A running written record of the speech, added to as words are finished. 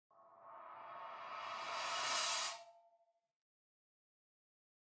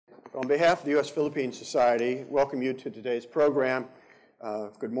On behalf of the U.S. Philippine Society, welcome you to today's program.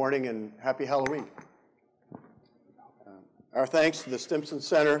 Good morning and happy Halloween. Our thanks to the Stimson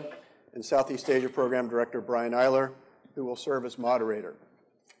Center and Southeast Asia Program Director Brian Eiler, who will serve as moderator.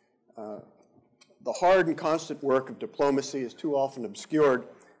 The hard and constant work of diplomacy is too often obscured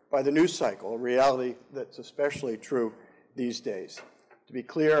by the news cycle, a reality that's especially true these days. To be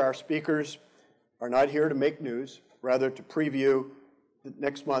clear, our speakers are not here to make news, rather to preview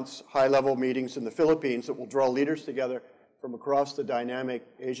next month's high-level meetings in the Philippines that will draw leaders together from across the dynamic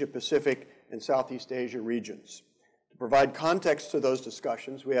Asia-Pacific and Southeast Asia regions. To provide context to those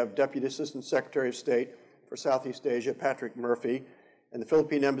discussions, we have Deputy Assistant Secretary of State for Southeast Asia, Patrick Murphy, and the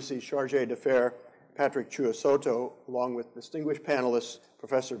Philippine Embassy's Chargé d'Affaires, Patrick Chuasoto, along with distinguished panelists,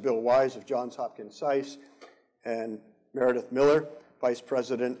 Professor Bill Wise of Johns Hopkins SAIS, and Meredith Miller, Vice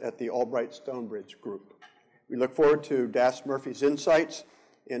President at the Albright Stonebrige Group. We look forward to Das Murphy's insights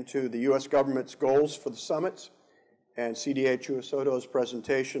into the U.S. government's goals for the summits and CDA Chuasoto's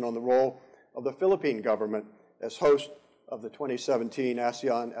presentation on the role of the Philippine government as host of the 2017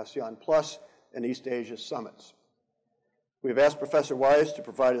 ASEAN, ASEAN Plus, and East Asia summits. We've asked Professor Wise to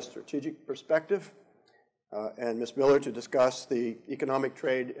provide a strategic perspective and Ms. Miller to discuss the economic,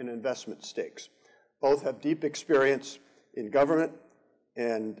 trade, and investment stakes. Both have deep experience in government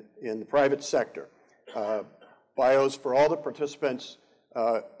and in the private sector. Bios for all the participants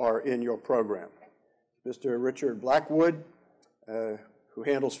are in your program. Mr. Richard Blackwood, who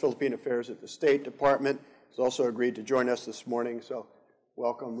handles Philippine affairs at the State Department, has also agreed to join us this morning, so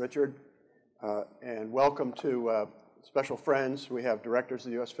welcome, Richard. And welcome to special friends. We have directors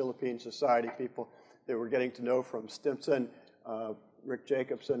of the U.S. Philippine Society, people that we're getting to know from Stimson. Rick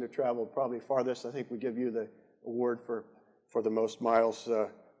Jacobson, who traveled probably farthest. I think we give you the award for the most miles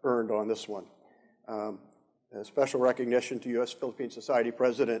earned on this one. A special recognition to U.S. Philippine Society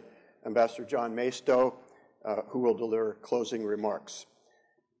President, Ambassador John Maisto, who will deliver closing remarks.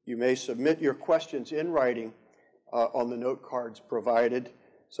 You may submit your questions in writing on the note cards provided.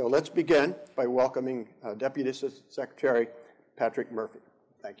 So let's begin by welcoming Deputy Assistant Secretary Patrick Murphy.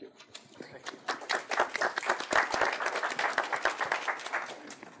 Thank you. Thank you.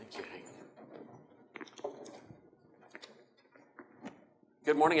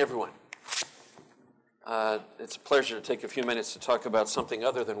 Good morning, everyone. It's a pleasure to take a few minutes to talk about something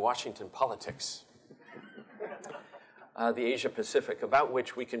other than Washington politics. The Asia-Pacific, about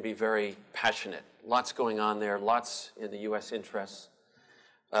which we can be very passionate. Lots going on there, lots in the U.S. interests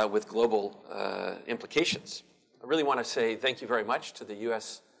with global implications. I really want to say thank you very much to the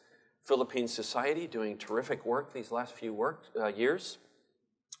U.S. Philippine Society, doing terrific work these last few years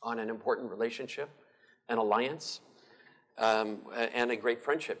on an important relationship, an alliance, and a great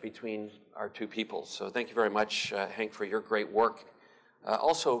friendship between our two peoples. So thank you very much, Hank, for your great work.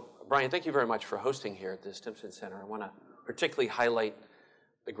 Also, Brian, thank you very much for hosting here at the Stimson Center. I want to particularly highlight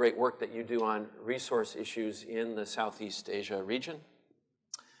the great work that you do on resource issues in the Southeast Asia region.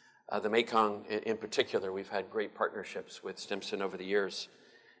 The Mekong in particular, we've had great partnerships with Stimson over the years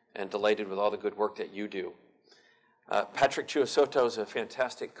and delighted with all the good work that you do. Patrick Chuasoto is a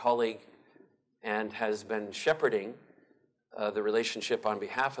fantastic colleague and has been shepherding the relationship on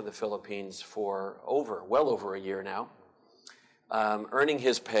behalf of the Philippines for well over a year now, earning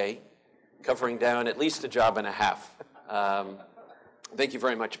his pay, covering down at least a job and a half. Thank you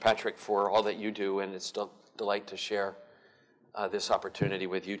very much, Patrick, for all that you do, and it's a delight to share this opportunity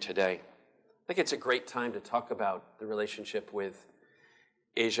with you today. I think it's a great time to talk about the relationship with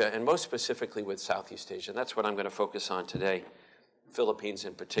Asia, and most specifically with Southeast Asia. And that's what I'm going to focus on today, Philippines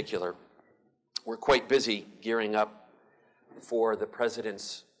in particular. We're quite busy gearing up for the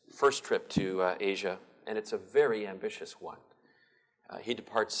President's first trip to Asia, and it's a very ambitious one. He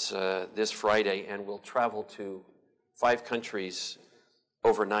departs this Friday and will travel to 5 countries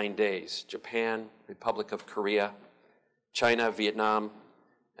over 9 days: Japan, Republic of Korea, China, Vietnam,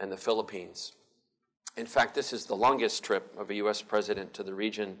 and the Philippines. In fact, this is the longest trip of a U.S. president to the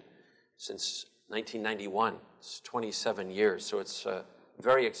region since 1991. It's 27 years, so it's a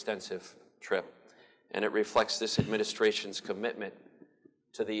very extensive trip, and it reflects this administration's commitment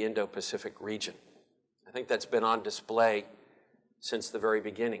to the Indo-Pacific region. I think that's been on display since the very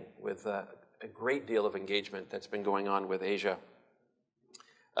beginning, with a great deal of engagement that's been going on with Asia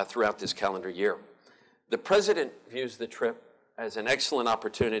throughout this calendar year. The President views the trip as an excellent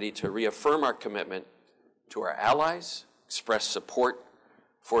opportunity to reaffirm our commitment to our allies, express support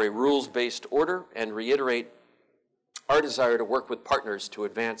for a rules-based order, and reiterate our desire to work with partners to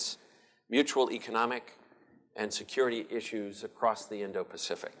advance mutual economic and security issues across the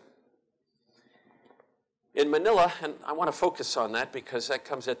Indo-Pacific. In Manila, and I want to focus on that because that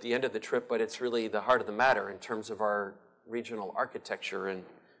comes at the end of the trip, but it's really the heart of the matter in terms of our regional architecture and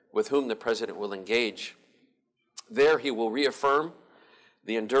with whom the President will engage. There he will reaffirm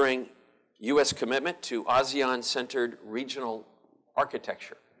the enduring U.S. commitment to ASEAN-centered regional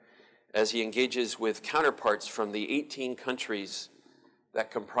architecture as he engages with counterparts from the 18 countries that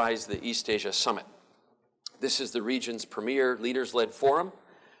comprise the East Asia Summit. This is the region's premier leaders-led forum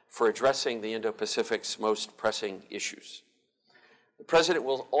for addressing the Indo-Pacific's most pressing issues. The President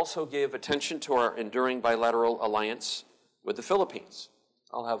will also give attention to our enduring bilateral alliance with the Philippines.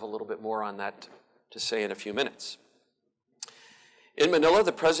 I'll have a little bit more on that to say in a few minutes. In Manila,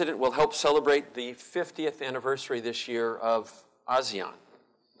 the President will help celebrate the 50th anniversary this year of ASEAN,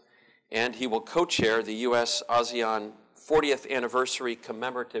 and he will co-chair the U.S. ASEAN 40th Anniversary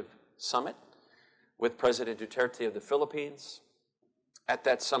Commemorative Summit with President Duterte of the Philippines. At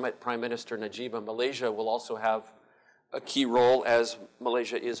that summit, Prime Minister Najib of Malaysia will also have a key role, as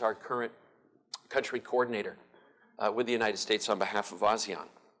Malaysia is our current country coordinator with the United States on behalf of ASEAN.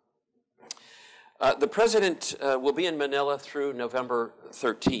 The President will be in Manila through November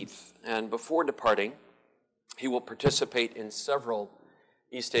 13th, and before departing, he will participate in several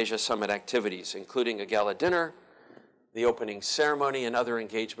East Asia Summit activities, including a gala dinner, the opening ceremony, and other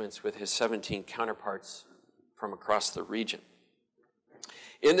engagements with his 17 counterparts from across the region.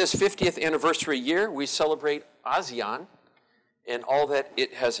 In this 50th anniversary year, we celebrate ASEAN and all that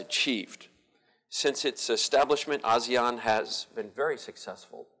it has achieved. Since its establishment, ASEAN has been very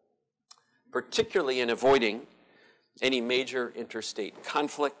successful, particularly in avoiding any major interstate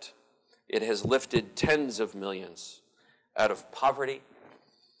conflict. It has lifted tens of millions out of poverty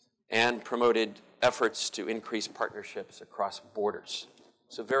and promoted efforts to increase partnerships across borders.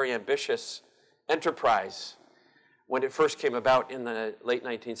 It's a very ambitious enterprise when it first came about in the late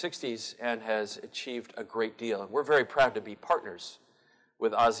 1960s and has achieved a great deal. And we're very proud to be partners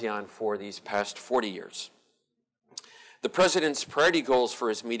with ASEAN for these past 40 years. The President's priority goals for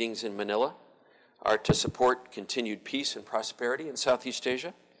his meetings in Manila are to support continued peace and prosperity in Southeast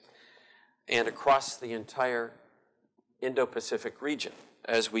Asia and across the entire Indo-Pacific region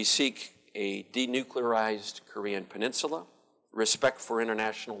as we seek a denuclearized Korean peninsula, respect for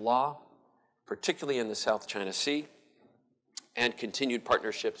international law, particularly in the South China Sea, and continued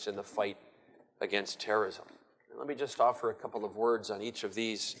partnerships in the fight against terrorism. Let me just offer a couple of words on each of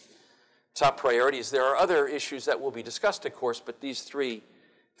these top priorities. There are other issues that will be discussed, of course, but these three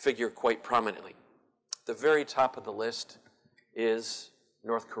figure quite prominently. The very top of the list is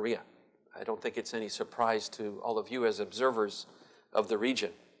North Korea. I don't think it's any surprise to all of you as observers of the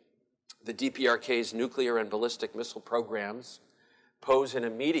region. The DPRK's nuclear and ballistic missile programs pose an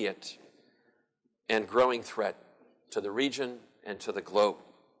immediate and growing threat to the region and to the globe.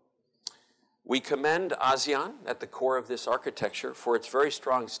 We commend ASEAN at the core of this architecture for its very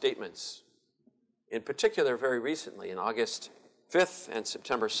strong statements, in particular very recently, on August 5th and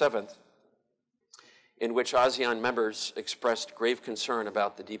September 7th, in which ASEAN members expressed grave concern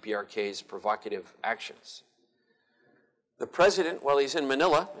about the DPRK's provocative actions. The President, while he's in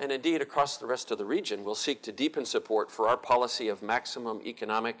Manila, and indeed across the rest of the region, will seek to deepen support for our policy of maximum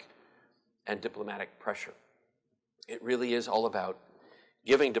economic and diplomatic pressure. It really is all about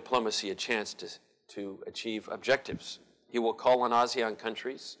giving diplomacy a chance to achieve objectives. He will call on ASEAN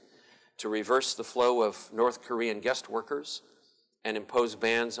countries to reverse the flow of North Korean guest workers and impose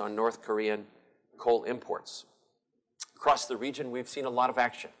bans on North Korean coal imports. Across the region, we've seen a lot of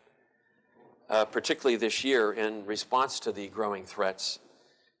action, particularly this year in response to the growing threats,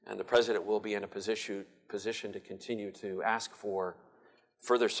 and the President will be in a position to continue to ask for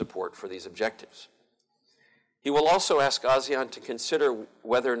further support for these objectives. He will also ask ASEAN to consider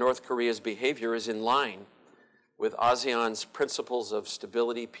whether North Korea's behavior is in line with ASEAN's principles of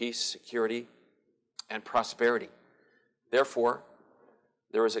stability, peace, security, and prosperity. Therefore,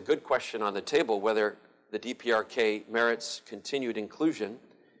 there is a good question on the table whether the DPRK merits continued inclusion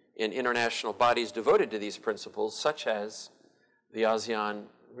in international bodies devoted to these principles, such as the ASEAN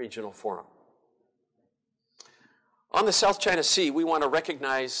Regional Forum. On the South China Sea, we want to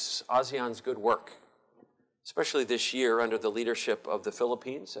recognize ASEAN's good work, especially this year under the leadership of the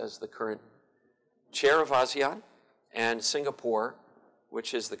Philippines as the current chair of ASEAN, and Singapore,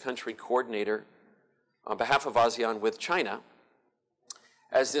 which is the country coordinator on behalf of ASEAN with China,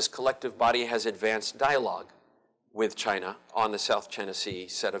 as this collective body has advanced dialogue with China on the South China Sea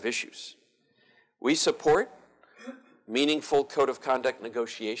set of issues. We support meaningful code of conduct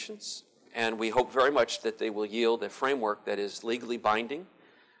negotiations, and we hope very much that they will yield a framework that is legally binding,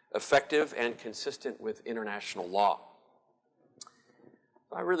 effective, and consistent with international law.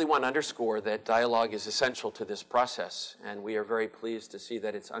 I really want to underscore that dialogue is essential to this process, and we are very pleased to see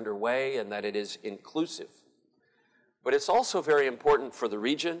that it's underway and that it is inclusive. But it's also very important for the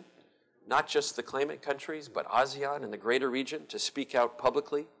region, not just the claimant countries, but ASEAN and the greater region, to speak out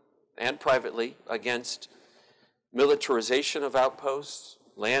publicly and privately against militarization of outposts,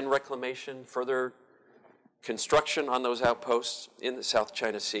 land reclamation, further construction on those outposts in the South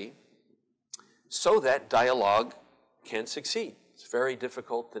China Sea, so that dialogue can succeed. It's very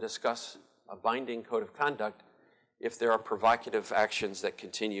difficult to discuss a binding code of conduct if there are provocative actions that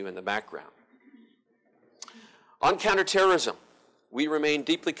continue in the background. On counterterrorism, we remain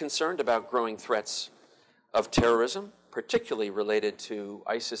deeply concerned about growing threats of terrorism, particularly related to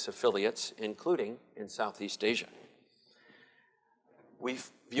ISIS affiliates, including in Southeast Asia. We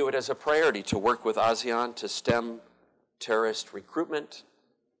view it as a priority to work with ASEAN to stem terrorist recruitment,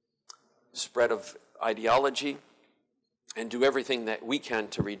 spread of ideology, and do everything that we can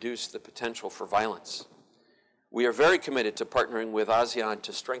to reduce the potential for violence. We are very committed to partnering with ASEAN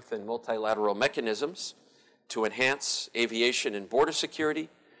to strengthen multilateral mechanisms to enhance aviation and border security,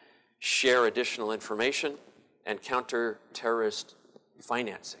 share additional information, and counter terrorist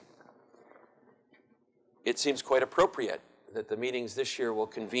financing. It seems quite appropriate that the meetings this year will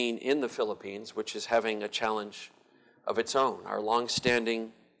convene in the Philippines, which is having a challenge of its own. Our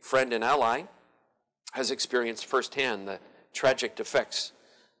longstanding friend and ally has experienced firsthand the tragic effects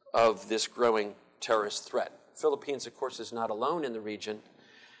of this growing terrorist threat. The Philippines, of course, is not alone in the region,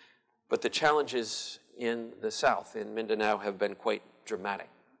 but the challenges in the south, in Mindanao, have been quite dramatic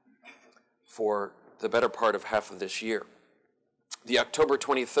for the better part of half of this year. The October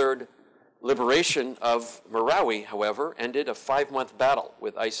 23rd liberation of Marawi, however, ended a 5-month battle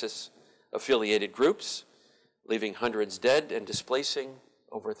with ISIS-affiliated groups, leaving hundreds dead and displacing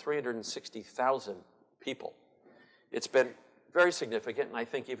over 360,000 people. It's been very significant, and I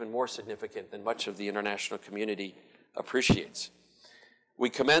think even more significant than much of the international community appreciates. We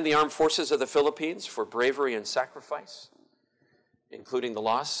commend the armed forces of the Philippines for bravery and sacrifice, including the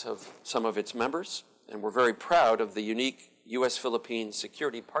loss of some of its members, and we're very proud of the unique U.S.-Philippine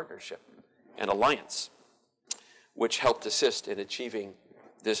security partnership and alliance, which helped assist in achieving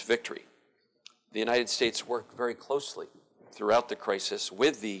this victory. The United States worked very closely throughout the crisis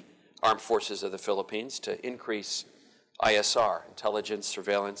with the armed forces of the Philippines to increase ISR, intelligence,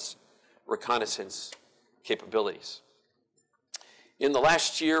 surveillance, reconnaissance capabilities. In the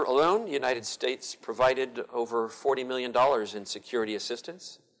last year alone, the United States provided over $40 million in security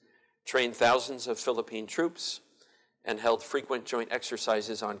assistance, trained thousands of Philippine troops, and held frequent joint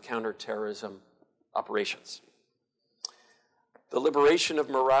exercises on counterterrorism operations. The liberation of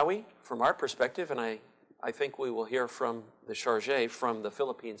Marawi, from our perspective, and I think we will hear from the Chargé from the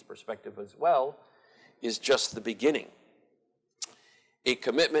Philippines' perspective as well, is just the beginning. A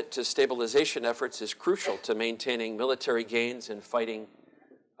commitment to stabilization efforts is crucial to maintaining military gains and fighting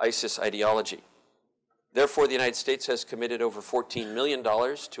ISIS ideology. Therefore, the United States has committed over $14 million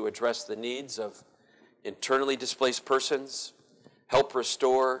to address the needs of internally displaced persons, help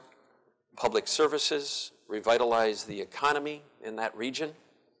restore public services, revitalize the economy in that region,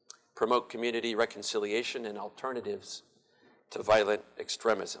 promote community reconciliation and alternatives to violent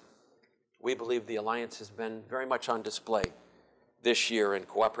extremism. We believe the alliance has been very much on display this year in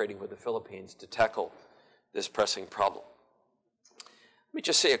cooperating with the Philippines to tackle this pressing problem. Let me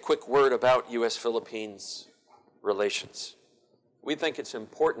just say a quick word about U.S.-Philippines relations. We think it's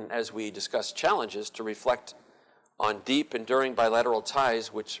important as we discuss challenges to reflect on deep, enduring bilateral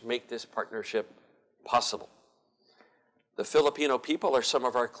ties which make this partnership possible. The Filipino people are some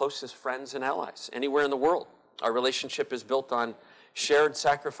of our closest friends and allies anywhere in the world. Our relationship is built on shared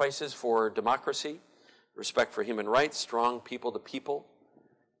sacrifices for democracy, respect for human rights, strong people-to-people,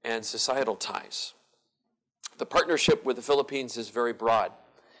 and societal ties. The partnership with the Philippines is very broad,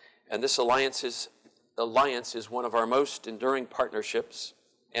 and this alliance is one of our most enduring partnerships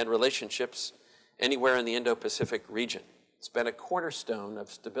and relationships anywhere in the Indo-Pacific region. It's been a cornerstone of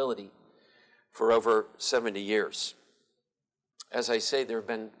stability for over 70 years. As I say, there have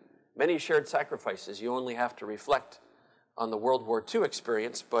been many shared sacrifices. You only have to reflect on the World War II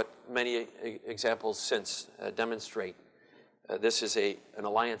experience, but many examples since demonstrate this is an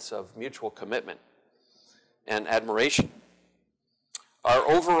alliance of mutual commitment and admiration. Our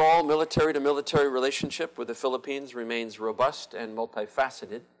overall military-to-military relationship with the Philippines remains robust and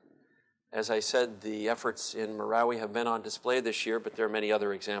multifaceted. As I said, the efforts in Marawi have been on display this year, but there are many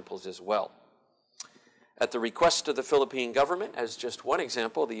other examples as well. At the request of the Philippine government, as just one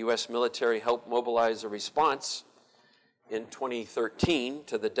example, the U.S. military helped mobilize a response in 2013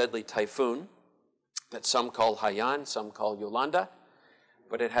 to the deadly typhoon that some call Haiyan, some call Yolanda,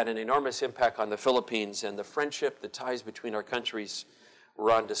 but it had an enormous impact on the Philippines, and the friendship, the ties between our countries were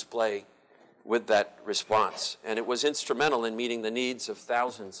on display with that response. And it was instrumental in meeting the needs of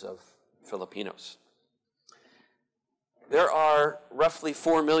thousands of Filipinos. There are roughly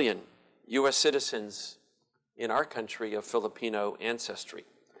 4 million U.S. citizens in our country of Filipino ancestry.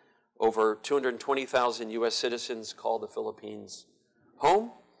 Over 220,000 U.S. citizens call the Philippines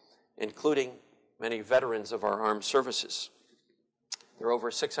home, including many veterans of our armed services. There are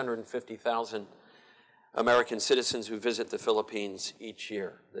over 650,000 American citizens who visit the Philippines each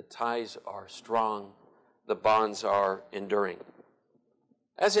year. The ties are strong, the bonds are enduring.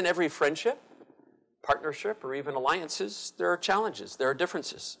 As in every friendship, partnership, or even alliances, there are challenges, there are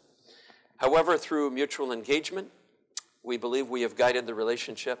differences. However, through mutual engagement, we believe we have guided the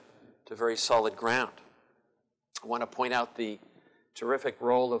relationship to very solid ground. I want to point out the terrific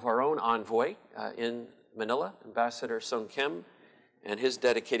role of our own envoy in Manila, Ambassador Sung Kim, and his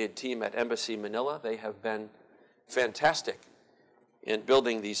dedicated team at Embassy Manila. They have been fantastic in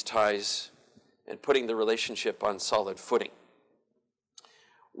building these ties and putting the relationship on solid footing.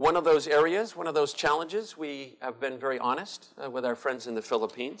 One of those areas, one of those challenges, we have been very honest with our friends in the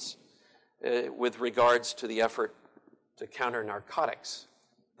Philippines with regards to the effort to counter narcotics.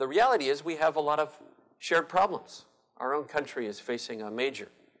 The reality is we have a lot of shared problems. Our own country is facing a major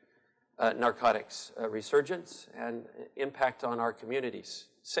narcotics resurgence and impact on our communities.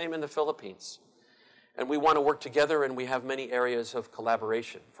 Same in the Philippines. And we want to work together, and we have many areas of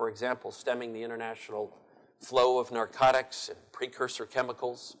collaboration. For example, stemming the international flow of narcotics and precursor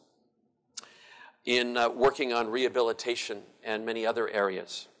chemicals, in working on rehabilitation and many other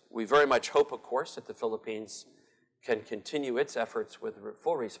areas. We very much hope, of course, that the Philippines can continue its efforts with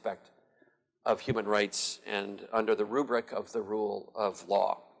full respect of human rights and under the rubric of the rule of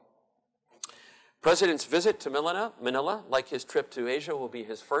law. President's visit to Manila, like his trip to Asia, will be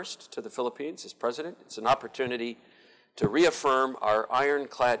his first to the Philippines as president. It's an opportunity to reaffirm our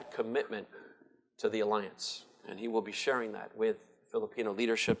ironclad commitment to the alliance, and he will be sharing that with Filipino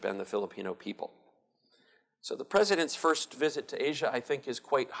leadership and the Filipino people. So the president's first visit to Asia, I think, is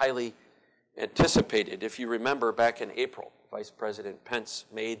quite highly anticipated. If you remember, back in April, Vice President Pence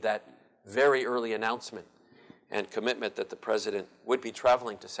made that very early announcement and commitment that the president would be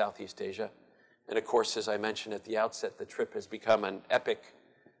traveling to Southeast Asia. And of course, as I mentioned at the outset, the trip has become an epic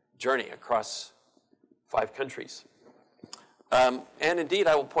journey across 5 countries. And indeed,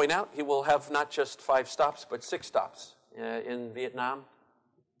 I will point out, he will have not just 5 stops, but 6 stops in Vietnam.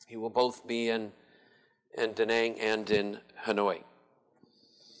 He will both be in Da Nang and in Hanoi.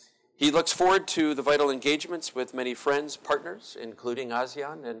 He looks forward to the vital engagements with many friends, partners, including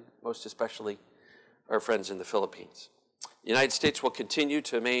ASEAN, and most especially our friends in the Philippines. The United States will continue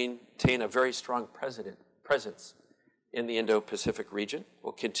to maintain a very strong presence in the Indo-Pacific region.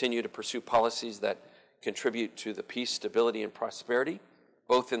 We'll continue to pursue policies that contribute to the peace, stability, and prosperity,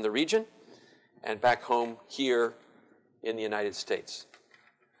 both in the region and back home here in the United States.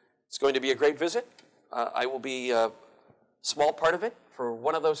 It's going to be a great visit. I will be a small part of it for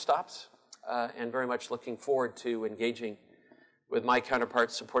one of those stops, and very much looking forward to engaging with my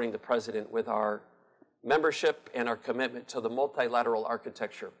counterparts, supporting the president with our membership and our commitment to the multilateral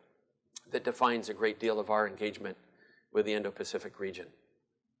architecture that defines a great deal of our engagement with the Indo-Pacific region.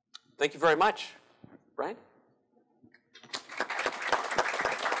 Thank you very much. Brian?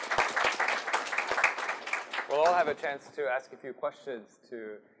 We'll all have a chance to ask a few questions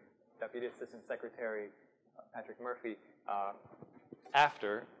to Deputy Assistant Secretary Patrick Murphy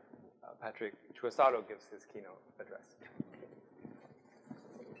after Patrick Chuasoto gives his keynote address.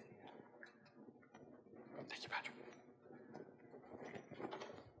 Thank you, Patrick.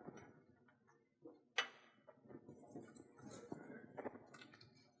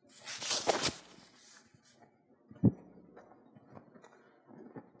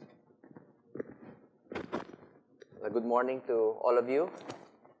 Good morning to all of you.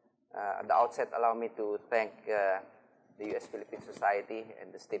 At the outset, allow me to thank the U.S. Philippine Society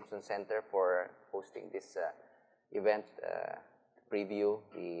and the Stimson Center for hosting this event to preview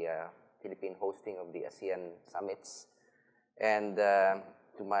the Philippine hosting of the ASEAN summits. And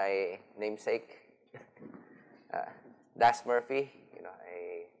to my namesake, Das Murphy,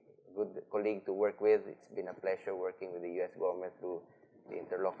 a good colleague to work with. It's been a pleasure working with the U.S. government through the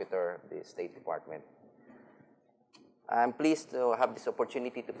interlocutor of the State Department. I'm pleased to have this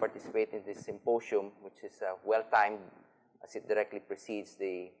opportunity to participate in this symposium, which is well-timed as it directly precedes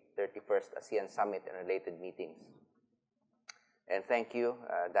the 31st ASEAN Summit and related meetings. And thank you,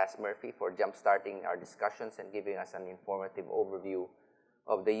 Das Murphy, for jump-starting our discussions and giving us an informative overview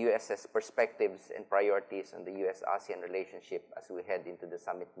of the U.S.'s perspectives and priorities on the U.S. ASEAN relationship as we head into the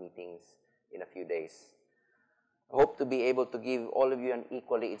summit meetings in a few days. I hope to be able to give all of you an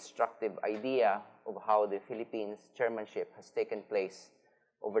equally instructive idea of how the Philippines chairmanship has taken place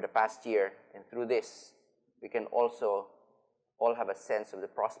over the past year, and through this, we can also all have a sense of the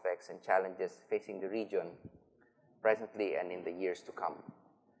prospects and challenges facing the region presently and in the years to come.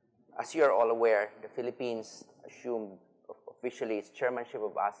 As you are all aware, the Philippines assumed officially its chairmanship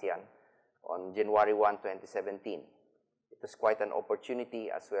of ASEAN on January 1, 2017. It was quite an opportunity,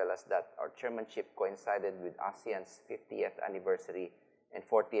 as well as that our chairmanship coincided with ASEAN's 50th anniversary and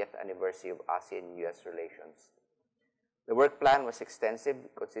 40th anniversary of ASEAN-US relations. The work plan was extensive,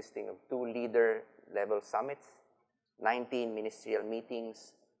 consisting of 2 leader-level summits, 19 ministerial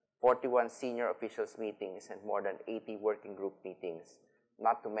meetings, 41 senior officials meetings, and more than 80 working group meetings,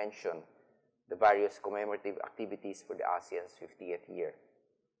 not to mention the various commemorative activities for the ASEAN's 50th year.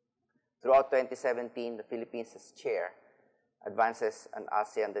 Throughout 2017, the Philippines as chair advances an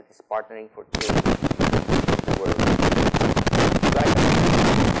ASEAN that is partnering for change in the world.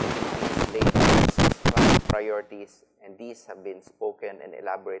 These priorities, and these have been spoken and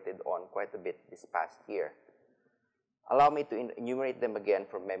elaborated on quite a bit this past year. Allow me to enumerate them again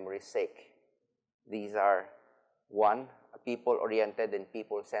for memory's sake. These are: 1, a people-oriented and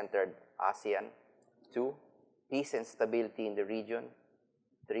people-centered ASEAN; 2, peace and stability in the region;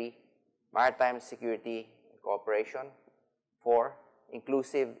 3, maritime security and cooperation; 4,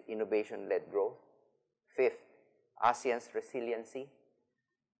 inclusive innovation-led growth; 5th, ASEAN's resiliency;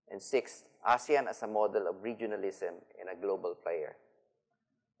 and 6th, ASEAN as a model of regionalism and a global player.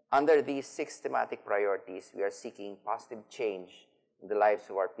 Under these 6 thematic priorities, we are seeking positive change in the lives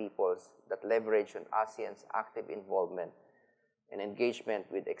of our peoples that leverage on ASEAN's active involvement and engagement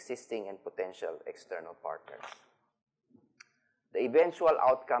with existing and potential external partners. The eventual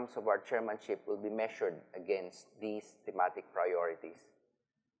outcomes of our chairmanship will be measured against these thematic priorities.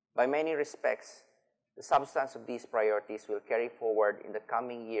 By many respects, the substance of these priorities will carry forward in the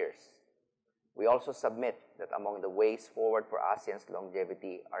coming years. We also submit that among the ways forward for ASEAN's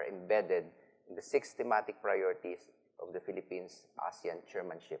longevity are embedded in the 6 thematic priorities of the Philippines ASEAN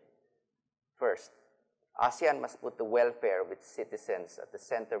chairmanship. First, ASEAN must put the welfare of its citizens at the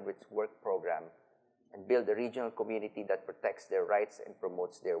center of its work program and build a regional community that protects their rights and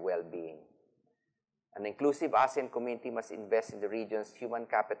promotes their well-being. An inclusive ASEAN community must invest in the region's human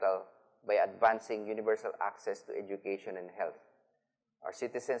capital by advancing universal access to education and health. Our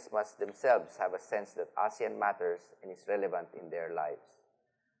citizens must themselves have a sense that ASEAN matters and is relevant in their lives.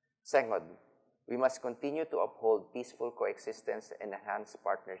 Second, we must continue to uphold peaceful coexistence and enhance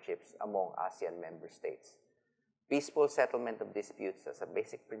partnerships among ASEAN member states. Peaceful settlement of disputes as a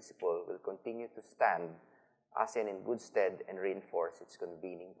basic principle will continue to stand ASEAN in good stead and reinforce its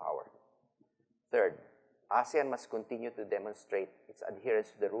convening power. Third, ASEAN must continue to demonstrate its adherence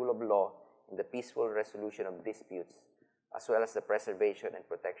to the rule of law in the peaceful resolution of disputes, as well as the preservation and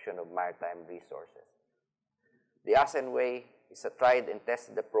protection of maritime resources. The ASEAN Way is a tried and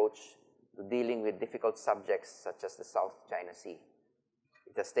tested approach to dealing with difficult subjects such as the South China Sea.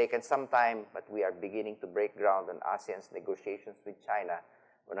 It has taken some time, but we are beginning to break ground on ASEAN's negotiations with China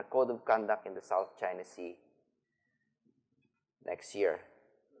on a code of conduct in the South China Sea next year.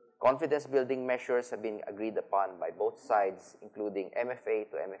 Confidence-building measures have been agreed upon by both sides, including MFA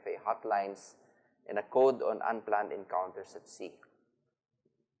to MFA hotlines and a code on unplanned encounters at sea.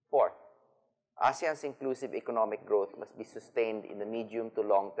 Fourth, ASEAN's inclusive economic growth must be sustained in the medium to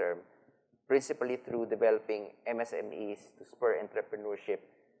long term, principally through developing MSMEs to spur entrepreneurship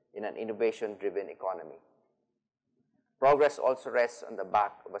in an innovation-driven economy. Progress also rests on the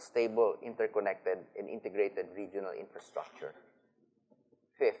back of a stable, interconnected, and integrated regional infrastructure.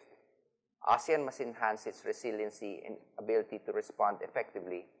 Fifth, ASEAN must enhance its resiliency and ability to respond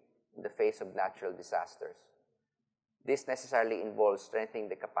effectively in the face of natural disasters. This necessarily involves strengthening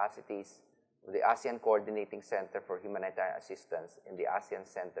the capacities of the ASEAN Coordinating Center for Humanitarian Assistance and the ASEAN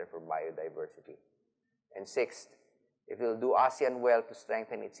Center for Biodiversity. And sixth, it will do ASEAN well to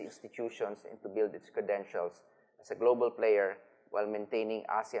strengthen its institutions and to build its credentials as a global player while maintaining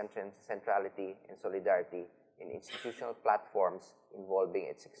ASEAN centrality and solidarity in institutional platforms involving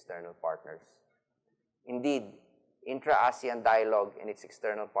its external partners. Indeed, intra-ASEAN dialogue and its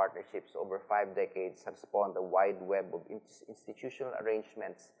external partnerships over 5 decades have spawned a wide web of institutional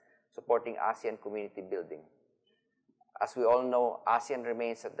arrangements supporting ASEAN community building. As we all know, ASEAN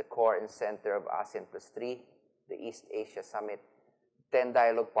remains at the core and center of ASEAN Plus 3, the East Asia Summit, 10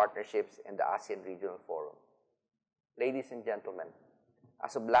 dialogue partnerships, and the ASEAN Regional Forum. Ladies and gentlemen,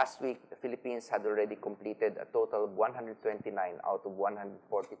 As of last week, the Philippines had already completed a total of 129 out of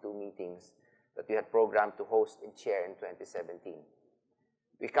 142 meetings that we had programmed to host and chair in 2017.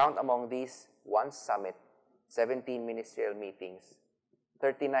 We count among these 1 summit, 17 ministerial meetings,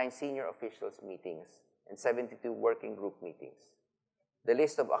 39 senior officials meetings, and 72 working group meetings. The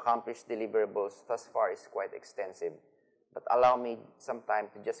list of accomplished deliverables thus far is quite extensive, but allow me some time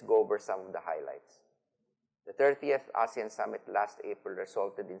to just go over some of the highlights. The 30th ASEAN Summit last April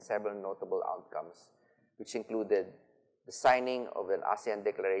resulted in several notable outcomes, which included the signing of an ASEAN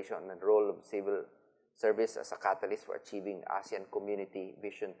Declaration on the role of civil service as a catalyst for achieving ASEAN Community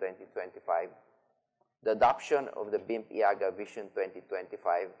Vision 2025, the adoption of the BIMP-IAGA Vision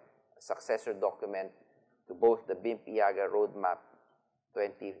 2025, a successor document to both the BIMP-IAGA Roadmap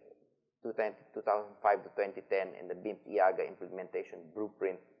 2005 to 2010 and the BIMP-IAGA Implementation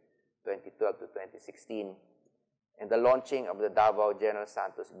Blueprint 2012 to 2016, and the launching of the Davao General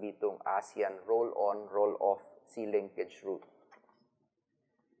Santos Bitong ASEAN Roll-On, Roll-Off Sea Linkage Route.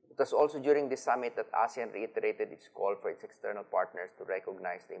 It was also during this summit that ASEAN reiterated its call for its external partners to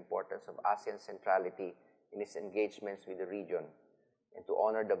recognize the importance of ASEAN's centrality in its engagements with the region and to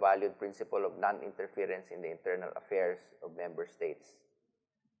honor the valued principle of non-interference in the internal affairs of member states.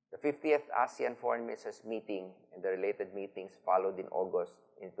 The 50th ASEAN Foreign Ministers meeting and the related meetings followed in August,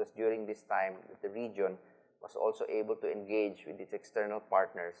 and it was during this time that the region was also able to engage with its external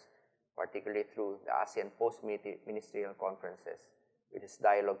partners, particularly through the ASEAN post-ministerial conferences with its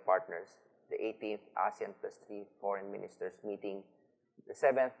dialogue partners, the 18th ASEAN +3 Foreign Ministers meeting, the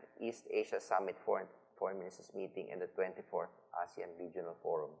 7th East Asia Summit Foreign Ministers meeting, and the 24th ASEAN Regional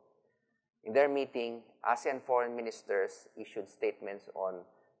Forum. In their meeting, ASEAN Foreign Ministers issued statements on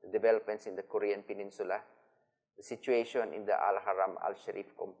the developments in the Korean Peninsula, the situation in the Al-Haram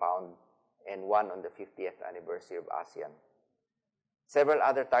Al-Sharif compound, and one on the 50th anniversary of ASEAN. Several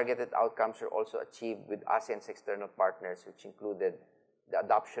other targeted outcomes were also achieved with ASEAN's external partners, which included the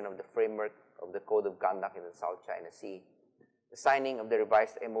adoption of the framework of the Code of Conduct in the South China Sea, the signing of the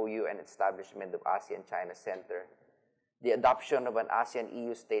revised MOU and establishment of ASEAN-China Center, the adoption of an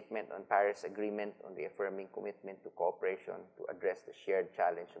ASEAN-EU statement on Paris Agreement on reaffirming commitment to cooperation to address the shared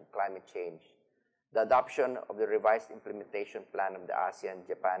challenge of climate change, the adoption of the revised implementation plan of the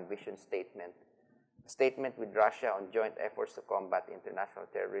ASEAN-Japan Vision Statement, a statement with Russia on joint efforts to combat international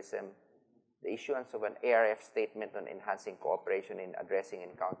terrorism, the issuance of an ARF statement on enhancing cooperation in addressing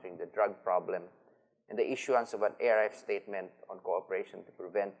and countering the drug problem, and the issuance of an ARF statement on cooperation to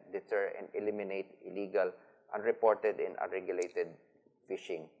prevent, deter, and eliminate illegal, unreported, and unregulated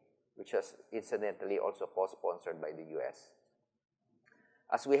fishing, which was incidentally also co-sponsored by the U.S.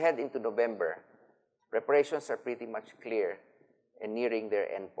 As we head into November, preparations are pretty much clear and nearing their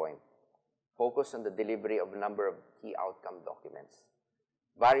endpoint, focused on the delivery of a number of key outcome documents.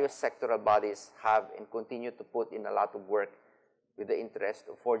 Various sectoral bodies have and continue to put in a lot of work with the interest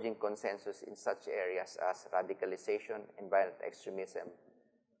of forging consensus in such areas as radicalization and violent extremism,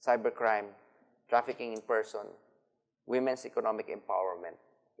 cybercrime, trafficking in person, women's economic empowerment,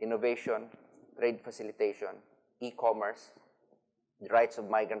 innovation, trade facilitation, e-commerce, the rights of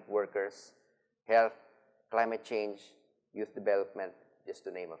migrant workers, health, climate change, youth development, just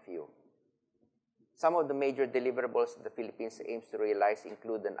to name a few. Some of the major deliverables the Philippines aims to realize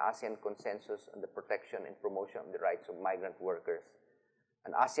include an ASEAN consensus on the protection and promotion of the rights of migrant workers,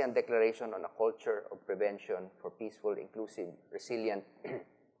 an ASEAN declaration on a culture of prevention for peaceful, inclusive, resilient,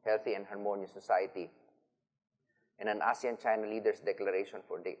 healthy, and harmonious society, and an ASEAN-China Leaders Declaration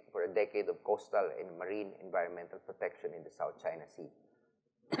for a decade of coastal and marine environmental protection in the South China Sea.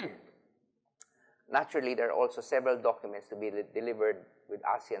 Naturally, there are also several documents to be delivered with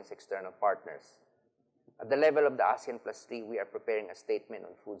ASEAN's external partners. At the level of the ASEAN +3, we are preparing a statement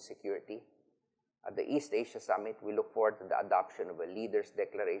on food security. At the East Asia Summit, we look forward to the adoption of a Leaders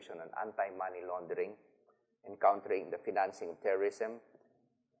Declaration on anti-money laundering and countering the financing of terrorism,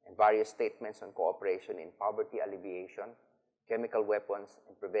 and various statements on cooperation in poverty alleviation, chemical weapons,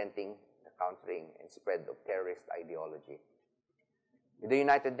 and preventing the countering and spread of terrorist ideology. With the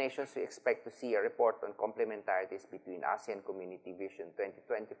United Nations, we expect to see a report on complementarities between ASEAN Community Vision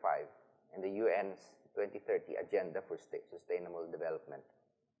 2025 and the UN's 2030 Agenda for Sustainable Development.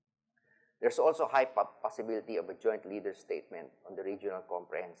 There's also high possibility of a joint leader statement on the Regional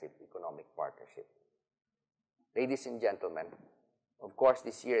Comprehensive Economic Partnership. Ladies and gentlemen, of course,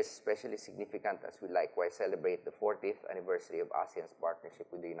 this year is especially significant as we likewise celebrate the 40th anniversary of ASEAN's partnership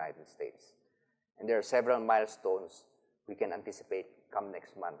with the United States. And there are several milestones we can anticipate come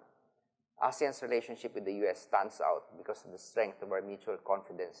next month. ASEAN's relationship with the U.S. stands out because of the strength of our mutual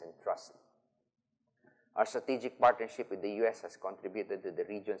confidence and trust. Our strategic partnership with the U.S. has contributed to the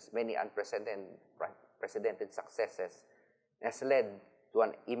region's many unprecedented successes and has led to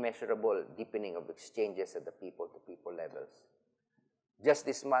an immeasurable deepening of exchanges at the people-to-people levels. Just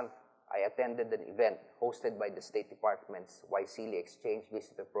this month, I attended an event hosted by the State Department's Waisili Exchange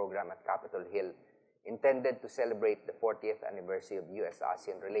Visitor Program at Capitol Hill, intended to celebrate the 40th anniversary of U.S.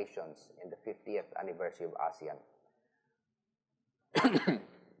 ASEAN relations and the 50th anniversary of ASEAN.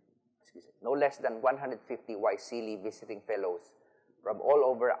 No less than 150 Waisili visiting fellows from all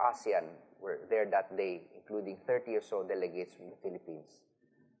over ASEAN were there that day, including 30 or so delegates from the Philippines.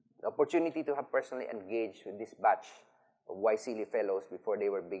 The opportunity to have personally engaged with this batch of Waisili fellows before they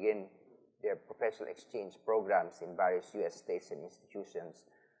were begin their professional exchange programs in various U.S. states and institutions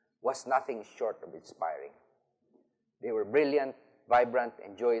was nothing short of inspiring. They were brilliant, vibrant,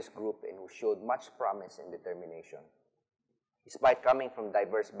 and joyous group and who showed much promise and determination. Despite coming from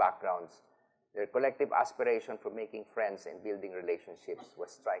diverse backgrounds, their collective aspiration for making friends and building relationships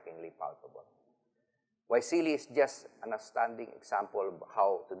was strikingly palpable. Waisili is just an outstanding example of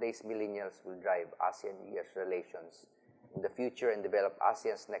how today's millennials will drive ASEAN-US relations in the future and develop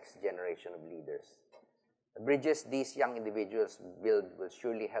ASEAN's next generation of leaders. The bridges these young individuals build will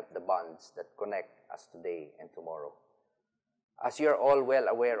surely help the bonds that connect us today and tomorrow. As you are all well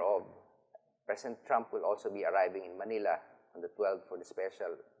aware of, President Trump will also be arriving in Manila on the 12th for the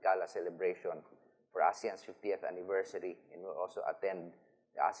special gala celebration for ASEAN's 50th anniversary and will also attend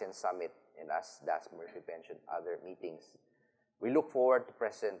the ASEAN Summit and, as Das Murphy mentioned, other meetings. We look forward to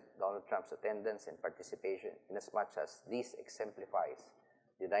President Donald Trump's attendance and participation inasmuch as this exemplifies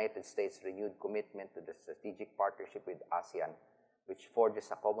the United States' renewed commitment to the strategic partnership with ASEAN, which forges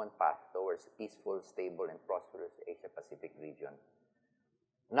a common path towards a peaceful, stable, and prosperous Asia-Pacific region.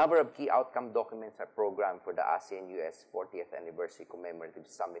 A number of key outcome documents are programmed for the ASEAN-US 40th Anniversary Commemorative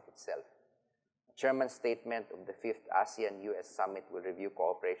Summit itself. The chairman's statement of the 5th ASEAN-US Summit will review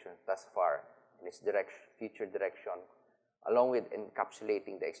cooperation thus far and its future direction, along with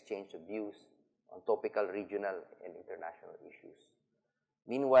encapsulating the exchange of views on topical regional and international issues.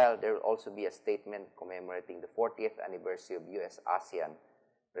 Meanwhile, there will also be a statement commemorating the 40th anniversary of U.S. ASEAN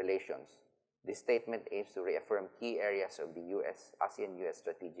relations. This statement aims to reaffirm key areas of the ASEAN-US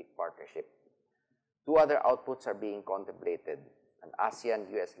strategic partnership. Two other outputs are being contemplated: an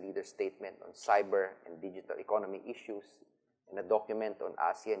ASEAN-US leader statement on cyber and digital economy issues, and a document on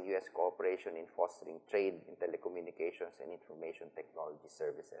ASEAN-US cooperation in fostering trade in telecommunications and information technology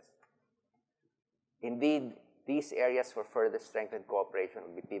services. Indeed, these areas for further strengthened cooperation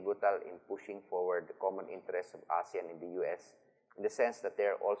will be pivotal in pushing forward the common interests of ASEAN and the U.S., in the sense that they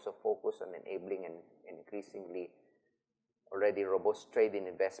are also focused on enabling an increasingly already robust trade and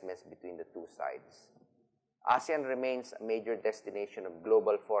investments between the two sides. ASEAN remains a major destination of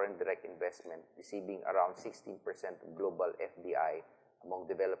global foreign direct investment, receiving around 16% of global FDI among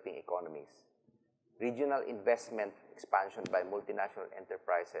developing economies. Regional investment expansion by multinational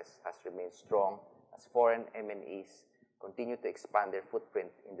enterprises has remained strong as foreign MNEs continue to expand their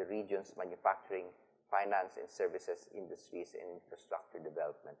footprint in the region's manufacturing, finance, and services industries and infrastructure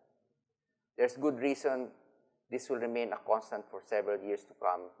development. There's good reason this will remain a constant for several years to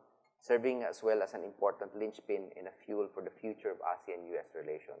come, serving as well as an important linchpin and a fuel for the future of ASEAN-US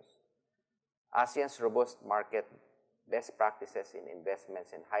relations. ASEAN's robust market, best practices in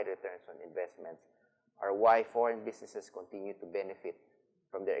investments, and high returns on investments are why foreign businesses continue to benefit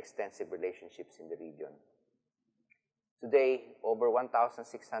from their extensive relationships in the region. Today, over 1,600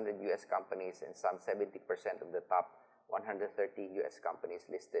 U.S. companies and some 70% of the top 130 U.S. companies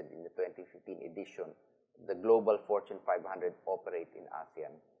listed in the 2015 edition of the Global Fortune 500 operate in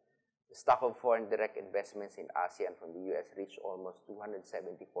ASEAN. The stock of foreign direct investments in ASEAN from the U.S. reached almost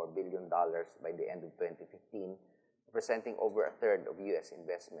 $274 billion by the end of 2015, representing over a third of U.S.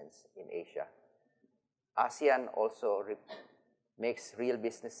 investments in Asia. ASEAN also makes real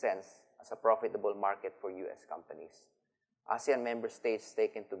business sense as a profitable market for U.S. companies. ASEAN member states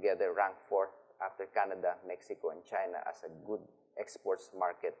taken together rank 4th after Canada, Mexico, and China as a good exports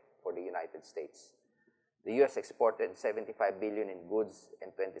market for the United States. The U.S. exported $75 billion in goods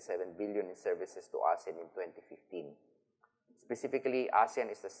and $27 billion in services to ASEAN in 2015. Specifically,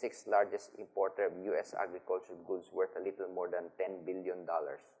 ASEAN is the 6th largest importer of U.S. agricultural goods worth a little more than $10 billion.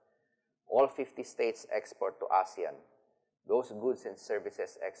 All 50 states export to ASEAN. Those goods and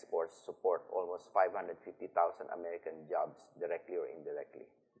services exports support almost 550,000 American jobs, directly or indirectly.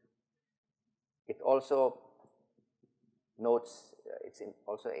 It also notes, it's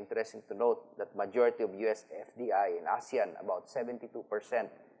also interesting to note that majority of U.S. FDI in ASEAN, about 72%,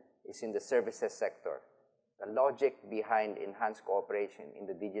 is in the services sector. The logic behind enhanced cooperation in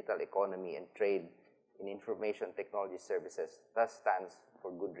the digital economy and trade in information technology services thus stands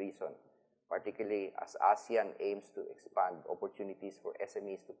for good reason, particularly as ASEAN aims to expand opportunities for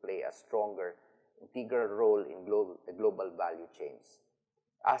SMEs to play a stronger, integral role in global value chains.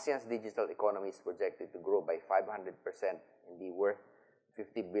 ASEAN's digital economy is projected to grow by 500% and be worth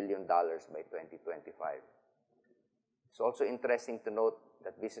 $50 billion by 2025. It's also interesting to note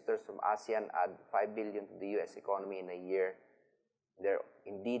that visitors from ASEAN add $5 billion to the U.S. economy in a year. There are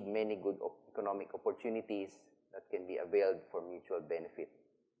indeed many good economic opportunities that can be availed for mutual benefit.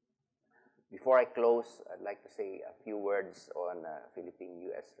 Before I close, I'd like to say a few words on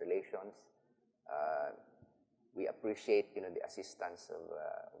Philippine-U.S. relations. We appreciate, the assistance of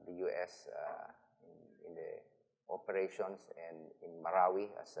the U.S. in the operations and in Marawi,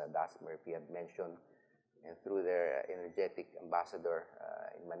 as Das Murphy had mentioned, and through their energetic ambassador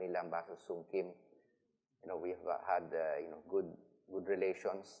in Manila, Ambassador Sung Kim. We've had good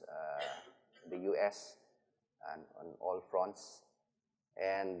relations with the U.S. and on all fronts,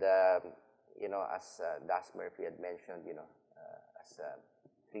 and as Das Murphy had mentioned, as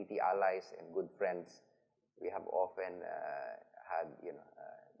treaty allies and good friends, we have often had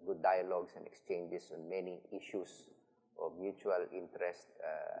good dialogues and exchanges on many issues of mutual interest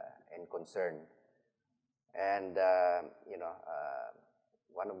and concern. And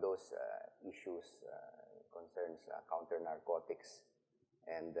one of those issues concerns counter-narcotics,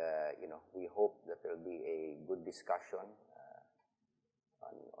 and we hope that there will be a good discussion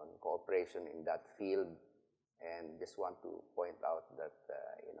on cooperation in that field. And just want to point out that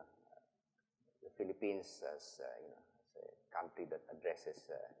the Philippines, as as a country that addresses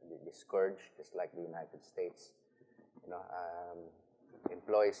the scourge, just like the United States,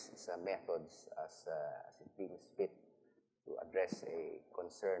 employs its methods as it deems fit to address a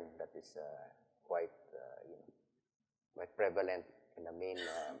concern that is quite prevalent and a main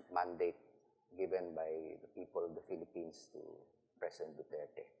mandate given by the people of the Philippines to President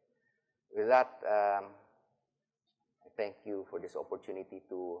Duterte. With that, I thank you for this opportunity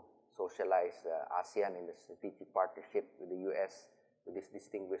to socialize ASEAN in the strategic partnership with the U.S. to this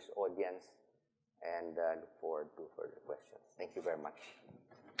distinguished audience, and look forward to further questions. Thank you very much.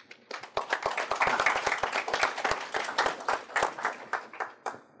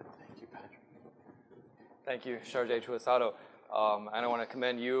 Thank you, Patrick. Thank you, Chargé Chuasoto. And I want to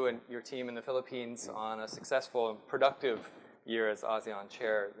commend you and your team in the Philippines on a successful and productive year as ASEAN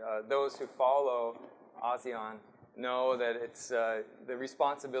chair. Those who follow ASEAN know that it's the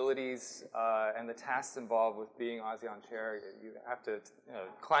responsibilities and the tasks involved with being ASEAN chair. You have to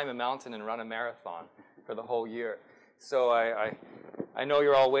climb a mountain and run a marathon for the whole year. So I know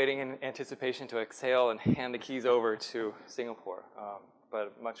you're all waiting in anticipation to exhale and hand the keys over to Singapore.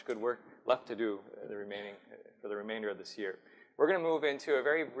 But much good work left to do for the remainder of this year. We're going to move into a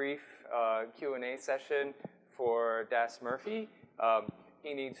very brief Q&A session for Das Murphy.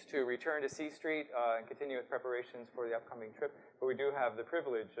 He needs to return to C Street and continue with preparations for the upcoming trip. But we do have the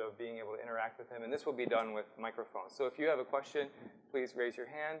privilege of being able to interact with him, and this will be done with microphones. So if you have a question, please raise your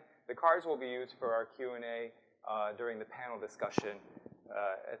hand. The cards will be used for our Q&A during the panel discussion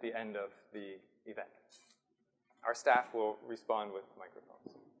at the end of the event. Our staff will respond with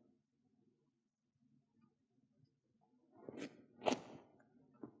microphones.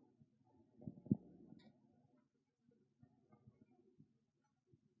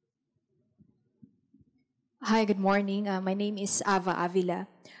 Hi, good morning. My name is Ava Avila.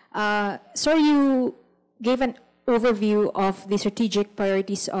 Sir, you gave an overview of the strategic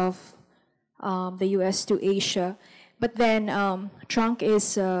priorities of the U.S. to Asia, but then Trump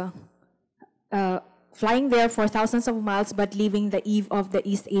is flying there for thousands of miles, but leaving the eve of the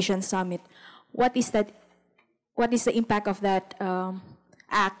East Asian Summit. What is that? What is the impact of that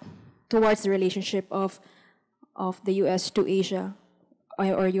act towards the relationship of the U.S. to Asia,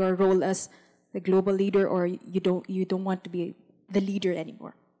 or your role as the global leader, or you don't want to be the leader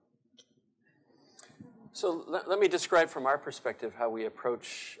anymore? So let me describe from our perspective how we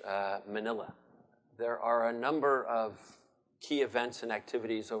approach Manila. There are a number of key events and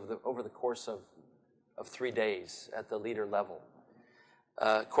activities over the course of 3 days at the leader level.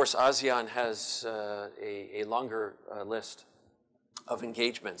 Of course, ASEAN has a longer list of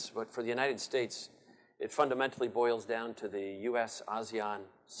engagements, but for the United States, it fundamentally boils down to the U.S. ASEAN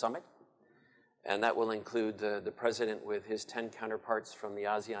Summit. And that will include the president with his 10 counterparts from the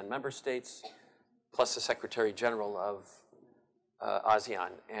ASEAN member states, plus the Secretary General of ASEAN.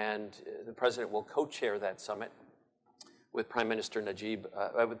 And the president will co-chair that summit with Prime Minister Najib,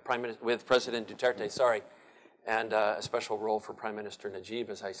 with President Duterte, and a special role for Prime Minister Najib,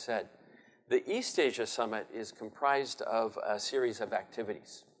 as I said. The East Asia Summit is comprised of a series of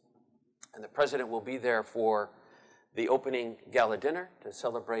activities. And the president will be there for the opening gala dinner to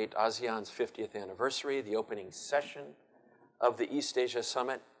celebrate ASEAN's 50th anniversary, the opening session of the East Asia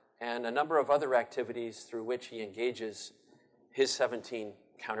Summit, and a number of other activities through which he engages his 17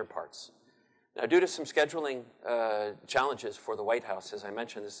 counterparts. Now, due to some scheduling challenges for the White House, as I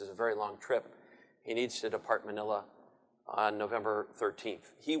mentioned, this is a very long trip. He needs to depart Manila on November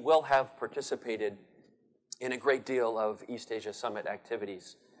 13th. He will have participated in a great deal of East Asia Summit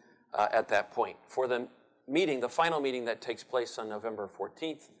activities at that point. For the meeting, the final meeting that takes place on November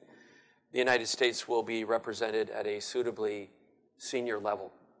 14th, the United States will be represented at a suitably senior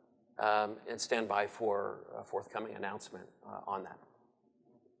level, and stand by for a forthcoming announcement on that.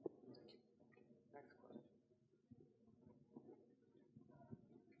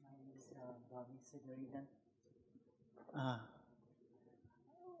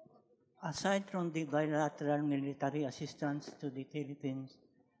 Aside from the bilateral military assistance to the Philippines,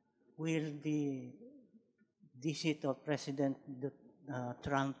 will the visit of President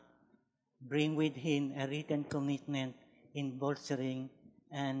Trump bring with him a written commitment in bolstering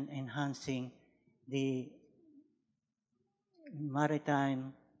and enhancing the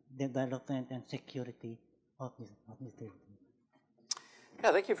maritime development and security of the Philippines?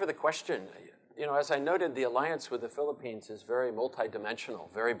 Yeah, thank you for the question. You know, as I noted, the alliance with the Philippines is very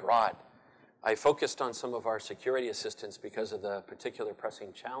multidimensional, very broad. I focused on some of our security assistance because of the particular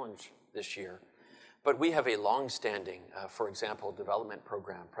pressing challenge this year. But we have a long-standing, for example, development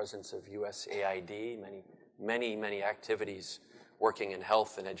program, presence of U.S. AID, many activities working in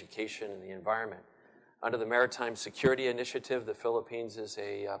health and education and the environment. Under the Maritime Security Initiative, the Philippines is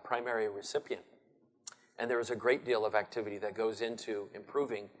a primary recipient. And there is a great deal of activity that goes into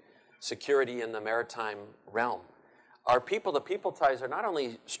improving security in the maritime realm. Our people-to-people ties are not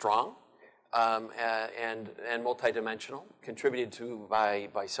only strong and multidimensional, contributed to by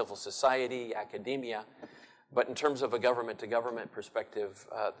civil society, academia, but in terms of a government-to-government perspective,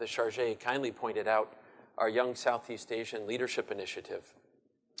 the Chargé kindly pointed out our Young Southeast Asian Leadership Initiative,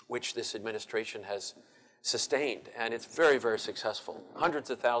 which this administration has sustained, and it's very, very successful. Hundreds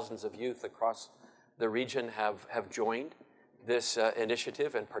of thousands of youth across the region have joined this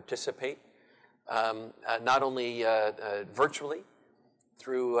initiative and participate, not only virtually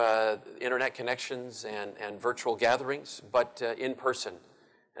through internet connections and virtual gatherings, but in person.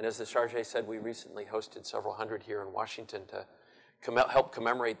 And as the Chargé said, we recently hosted several hundred here in Washington to help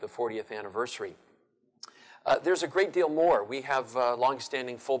commemorate the 40th anniversary. There's a great deal more. We have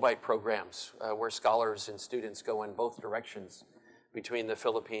long-standing Fulbright programs where scholars and students go in both directions between the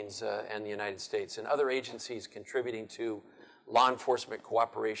Philippines and the United States, and other agencies contributing to law enforcement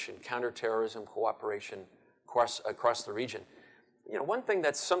cooperation, counterterrorism cooperation across the region. You know, one thing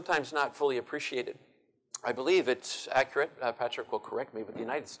that's sometimes not fully appreciated, I believe it's accurate, Patrick will correct me, but the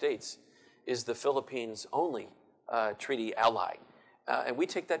United States is the Philippines' only treaty ally. And we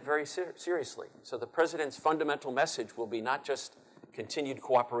take that very seriously. So the president's fundamental message will be not just continued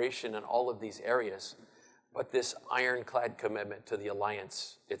cooperation in all of these areas, but this ironclad commitment to the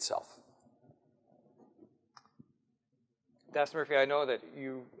alliance itself. Ambassador Murphy, I know that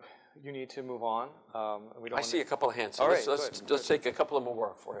you need to move on. I see a couple of hands. So let's take a couple of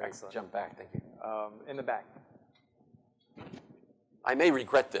more before I jump back. Thank you. In the back. I may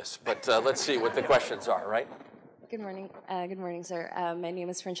regret this, but let's see what the questions are, right? Good morning. Good morning, sir. My name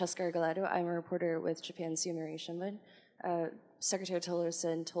is Francesca Argalato. I'm a reporter with Japan's Yomiuri Shimbun. Secretary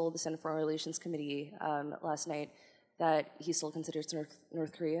Tillerson told the Senate Foreign Relations Committee last night that he still considers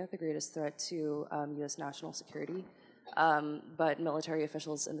North Korea the greatest threat to U.S. national security. But military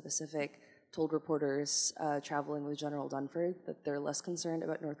officials in the Pacific told reporters traveling with General Dunford that they're less concerned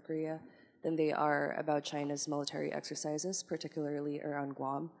about North Korea than they are about China's military exercises, particularly around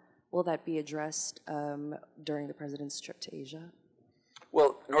Guam. Will that be addressed during the president's trip to Asia?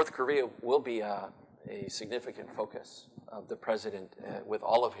 Well, North Korea will be a significant focus of the president with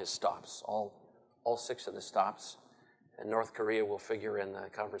all of his stops, all 6 of the stops. And North Korea will figure in the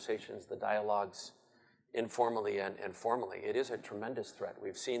conversations, the dialogues, informally and formally. It is a tremendous threat.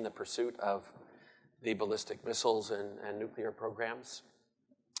 We've seen the pursuit of the ballistic missiles and nuclear programs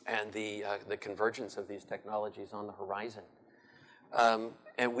and the convergence of these technologies on the horizon.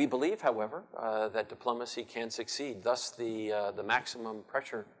 And we believe, however, that diplomacy can succeed, thus the maximum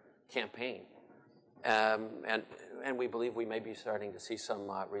pressure campaign. And we believe we may be starting to see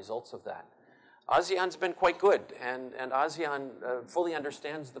some results of that. ASEAN's been quite good, and ASEAN fully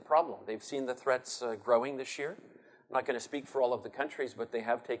understands the problem. They've seen the threats growing this year. I'm not going to speak for all of the countries, but they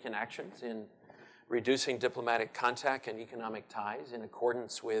have taken actions in reducing diplomatic contact and economic ties in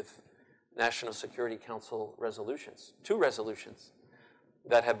accordance with National Security Council resolutions, 2 resolutions.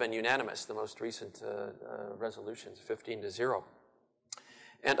 that have been unanimous, the most recent resolutions, 15-0.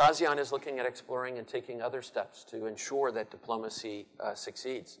 And ASEAN is looking at exploring and taking other steps to ensure that diplomacy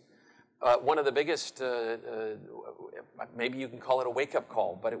succeeds. One of the biggest, maybe you can call it a wake-up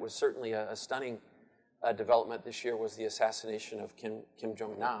call, but it was certainly a stunning development this year, was the assassination of Kim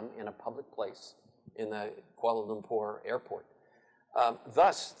Jong-nam in a public place in the Kuala Lumpur airport.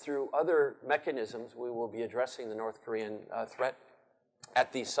 Thus, through other mechanisms, we will be addressing the North Korean threat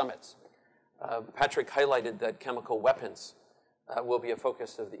at these summits. Patrick highlighted that chemical weapons will be a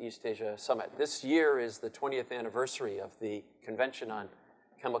focus of the East Asia Summit. This year is the 20th anniversary of the Convention on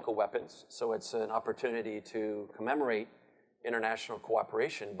Chemical Weapons, so it's an opportunity to commemorate international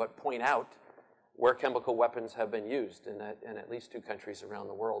cooperation, but point out where chemical weapons have been used in at least 2 countries around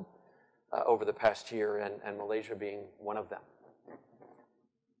the world over the past year, and Malaysia being one of them.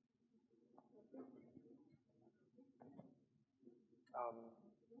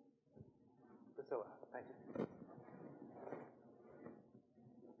 Priscilla, thank you.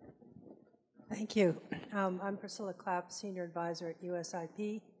 Thank you. I'm Priscilla Clapp, Senior Advisor at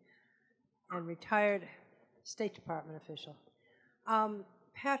USIP and retired State Department official.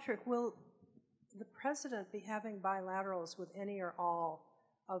 Patrick, will the President be having bilaterals with any or all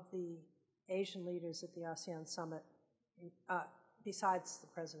of the Asian leaders at the ASEAN Summit, besides the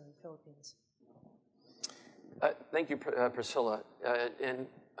President of the Philippines? Thank you, Priscilla. And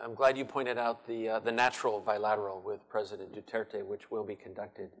I'm glad you pointed out the natural bilateral with President Duterte, which will be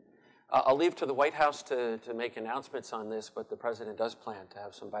conducted. I'll leave to the White House to make announcements on this, but the President does plan to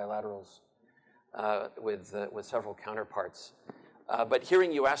have some bilaterals with several counterparts. But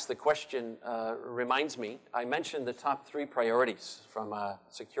hearing you ask the question reminds me, I mentioned the top 3 priorities from a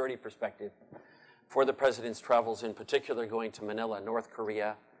security perspective for the President's travels, in particular going to Manila, North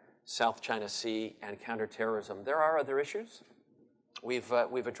Korea, South China Sea, and counterterrorism. There are other issues. We've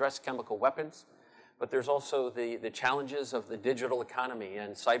addressed chemical weapons, but there's also the challenges of the digital economy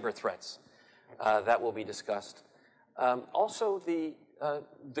and cyber threats that will be discussed. Also, the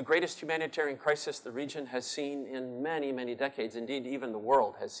greatest humanitarian crisis the region has seen in many, many decades, indeed even the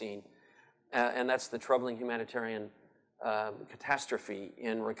world has seen, and that's the troubling humanitarian catastrophe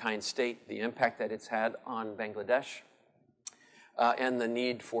in Rakhine State, the impact that it's had on Bangladesh, and the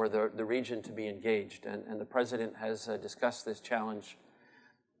need for the region to be engaged. And the President has discussed this challenge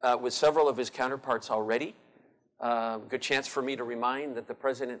with several of his counterparts already. Good chance for me to remind that the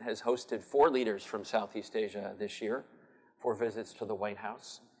President has hosted 4 leaders from Southeast Asia this year for visits to the White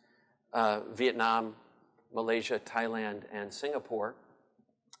House: Vietnam, Malaysia, Thailand, and Singapore.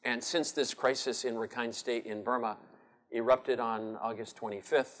 And since this crisis in Rakhine State in Burma erupted on August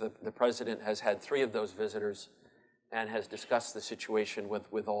 25th, the President has had 3 of those visitors and has discussed the situation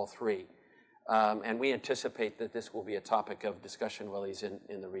with all 3. And we anticipate that this will be a topic of discussion while he's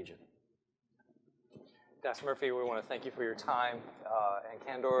in the region. Das Murphy, we want to thank you for your time and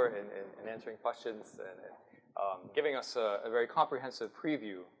candor in answering questions and giving us a very comprehensive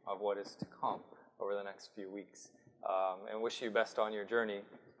preview of what is to come over the next few weeks. And wish you best on your journey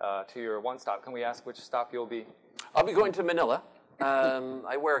to your one stop. Can we ask which stop you'll be? I'll be going to Manila.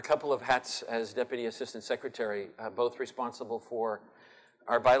 I wear a couple of hats as Deputy Assistant Secretary, both responsible for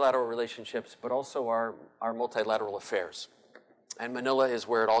our bilateral relationships, but also our multilateral affairs. And Manila is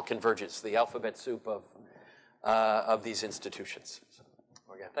where it all converges, the alphabet soup of these institutions. So,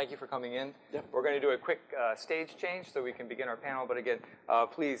 again, thank you for coming in. Yep. We're going to do a quick stage change so we can begin our panel. But again,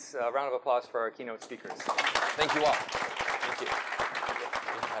 please, a round of applause for our keynote speakers. Thank you all. Thank you.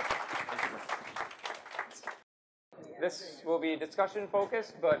 This will be discussion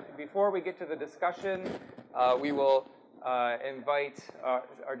focused, but before we get to the discussion, we will invite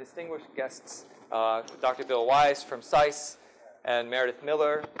our distinguished guests, Dr. Bill Wise from SAIS, and Meredith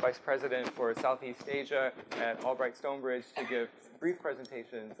Miller, Vice President for Southeast Asia at Albright Stonebrige, to give brief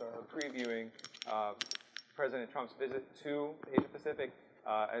presentations previewing President Trump's visit to Asia Pacific,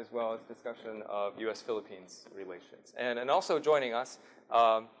 as well as discussion of U.S. Philippines relations. And also joining us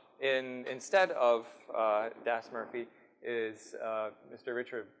instead of Das Murphy is Mr.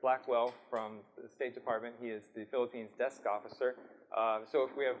 Richard Blackwell from the State Department. He is the Philippines desk officer. So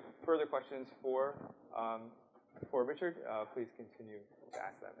if we have further questions for Richard, please continue to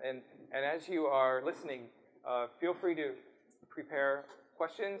ask them. And as you are listening, feel free to prepare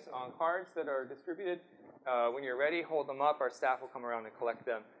questions on cards that are distributed. When you're ready, hold them up. Our staff will come around and collect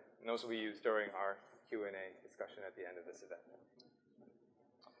them, and those will be used during our Q&A discussion at the end of this event.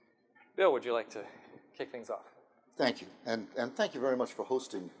 Bill, would you like to kick things off? Thank you, and thank you very much for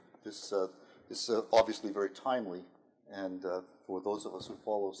hosting this obviously very timely, and for those of us who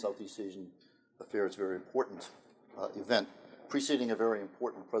follow Southeast Asian affairs, very important event. preceding a very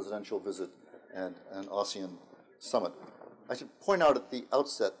important presidential visit and an ASEAN summit. I should point out at the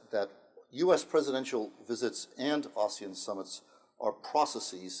outset that U.S. presidential visits and ASEAN summits are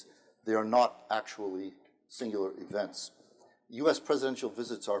processes. They are not actually singular events. U.S. presidential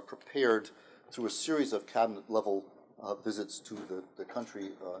visits are prepared through a series of cabinet-level visits to the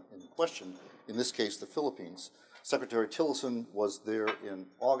country in question, in this case, the Philippines. Secretary Tillerson was there in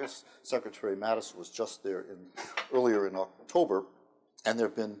August. Secretary Mattis was just there earlier in October. And there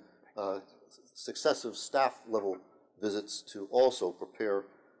have been successive staff-level visits to also prepare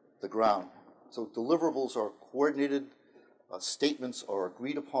the ground. So deliverables are coordinated, statements are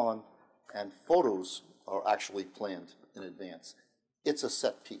agreed upon, and photos are actually planned in advance. It's a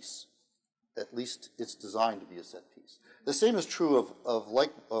set piece. At least it's designed to be a set piece. The same is true of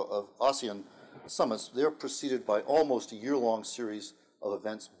ASEAN summits. They're preceded by almost a year-long series of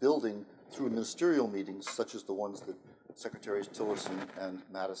events building through ministerial meetings, such as the ones that Secretaries Tillerson and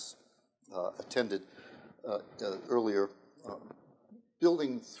Mattis attended earlier,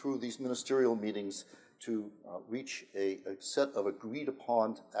 building through these ministerial meetings to reach a set of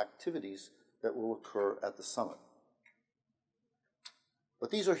agreed-upon activities that will occur at the summit.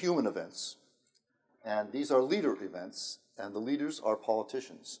 But these are human events, and these are leader events, and the leaders are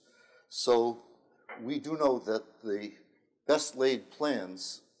politicians. So we do know that the best-laid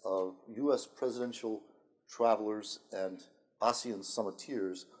plans of U.S. presidential travelers and ASEAN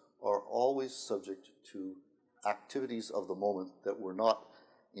summiteers are always subject to activities of the moment that were not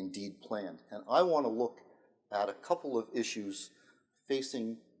indeed planned. And I want to look at a couple of issues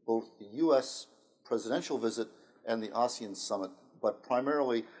facing both the U.S. presidential visit and the ASEAN summit, but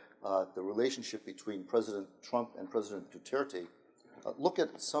primarily the relationship between President Trump and President Duterte. Look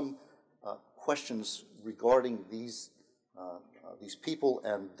at some questions regarding these people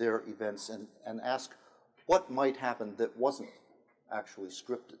and their events and ask what might happen that wasn't actually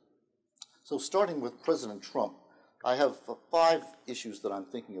scripted. So starting with President Trump, I have 5 issues that I'm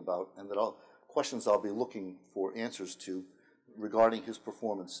thinking about and questions I'll be looking for answers to regarding his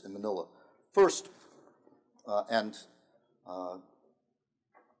performance in Manila. First,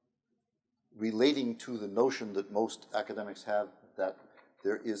 relating to the notion that most academics have that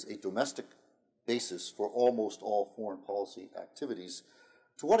there is a domestic basis for almost all foreign policy activities,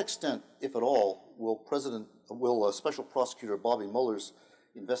 to what extent, if at all, will Special Prosecutor Bobby Mueller's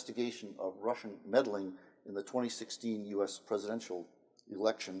investigation of Russian meddling in the 2016 U.S. presidential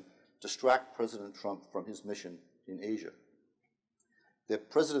election distract President Trump from his mission in Asia? The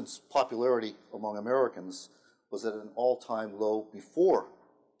president's popularity among Americans was at an all-time low before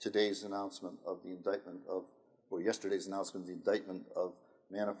today's announcement of the indictment of, or yesterday's announcement of the indictment of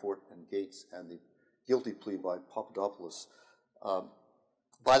Manafort and Gates and the guilty plea by Papadopoulos.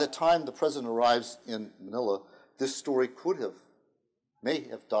 By the time the president arrives in Manila, this story may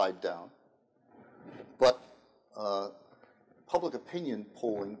have died down, but public opinion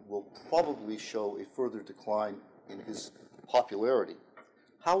polling will probably show a further decline in his popularity.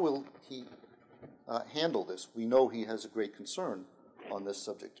 How will he handle this? We know he has a great concern on this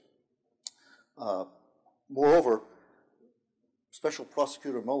subject. Moreover, Special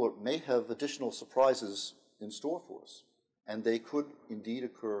Prosecutor Mueller may have additional surprises in store for us, and they could indeed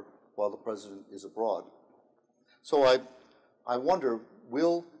occur while the president is abroad. So I wonder,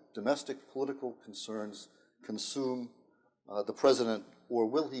 will domestic political concerns consume the president, or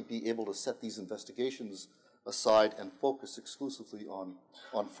will he be able to set these investigations aside and focus exclusively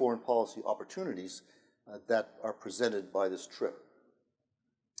on foreign policy opportunities that are presented by this trip?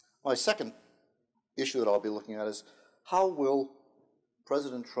 My second issue that I'll be looking at is how will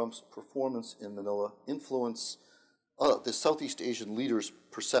President Trump's performance in Manila influence the Southeast Asian leaders'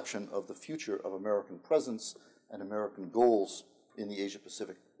 perception of the future of American presence and American goals in the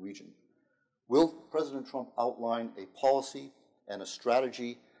Asia-Pacific region? Will President Trump outline a policy and a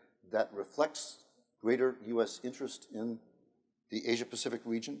strategy that reflects greater U.S. interest in the Asia-Pacific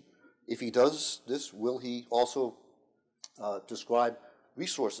region? If he does this, will he also describe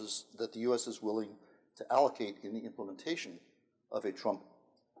resources that the U.S. is willing to allocate in the implementation of a Trump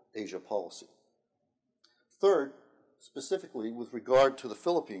Asia policy? Third, specifically with regard to the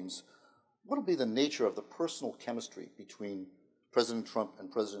Philippines, what will be the nature of the personal chemistry between President Trump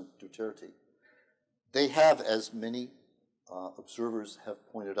and President Duterte? They have, as many observers have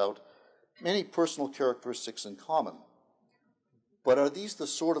pointed out, many personal characteristics in common. But are these the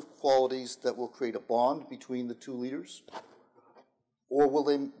sort of qualities that will create a bond between the two leaders? Or will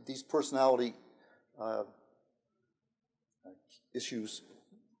these personality issues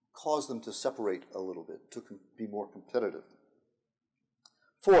cause them to separate a little bit, to be more competitive?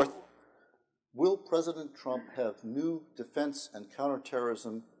 Fourth, will President Trump have new defense and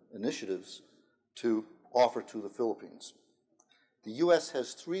counterterrorism initiatives to offer to the Philippines? The U.S.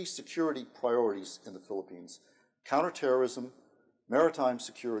 has 3 security priorities in the Philippines: counterterrorism, maritime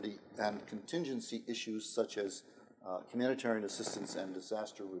security, and contingency issues such as humanitarian assistance and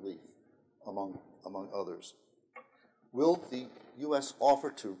disaster relief, among others. Will the U.S. offer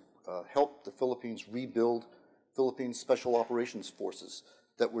to help the Philippines rebuild Philippine Special Operations Forces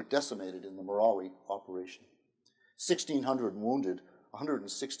that were decimated in the Marawi operation? 1,600 wounded,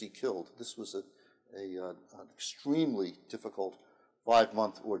 160 killed. This was an extremely difficult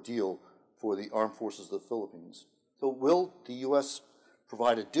 5-month ordeal for the armed forces of the Philippines. So will the U.S.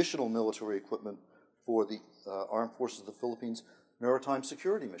 provide additional military equipment for the armed forces of the Philippines' maritime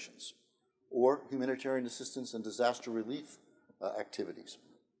security missions or humanitarian assistance and disaster relief activities?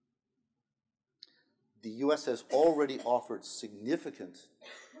 The U.S. has already offered significant,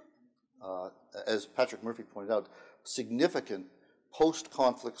 as Patrick Murphy pointed out, significant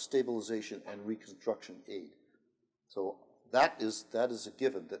post-conflict stabilization and reconstruction aid. So that is a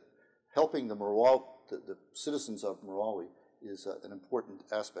given, that helping the citizens of Marawi is an important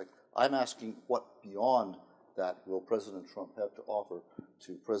aspect. I'm asking what beyond that will President Trump have to offer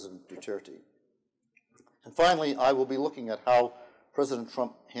to President Duterte? And finally, I will be looking at how President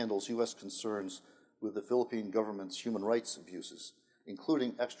Trump handles U.S. concerns with the Philippine government's human rights abuses,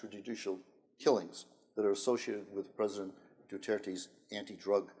 including extrajudicial killings that are associated with President Duterte's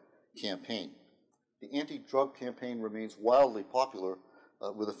anti-drug campaign. The anti-drug campaign remains wildly popular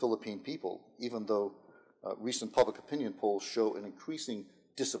with the Philippine people, even though recent public opinion polls show an increasing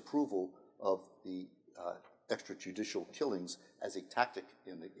disapproval of the extrajudicial killings as a tactic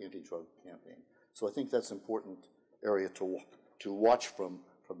in the anti-drug campaign. So I think that's an important area to watch from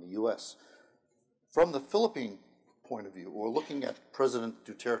the U.S. From the Philippine point of view, or looking at President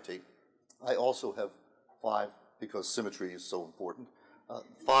Duterte, I also have 5, because symmetry is so important,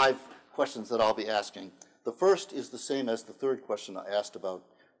 5 questions that I'll be asking. The first is the same as the third question I asked about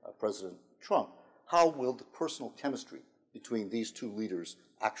President Trump. How will the personal chemistry between these 2 leaders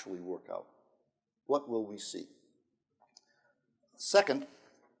actually work out? What will we see? Second,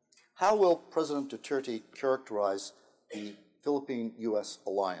 how will President Duterte characterize the Philippine-U.S.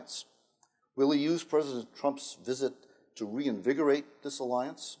 alliance? Will he use President Trump's visit to reinvigorate this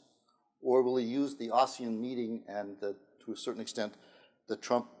alliance? Or will he use the ASEAN meeting and, to a certain extent, the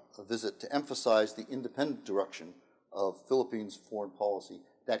Trump visit to emphasize the independent direction of Philippines' foreign policy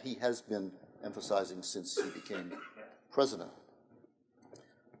that he has been emphasizing since he became president?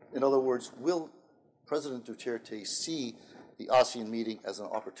 In other words, will President Duterte see the ASEAN meeting as an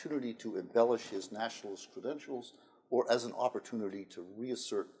opportunity to embellish his nationalist credentials, or as an opportunity to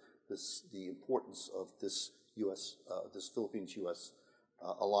reassert the importance of this Philippines-U.S.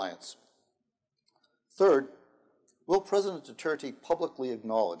 alliance? Third, will President Duterte publicly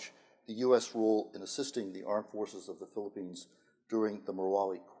acknowledge the U.S. role in assisting the armed forces of the Philippines during the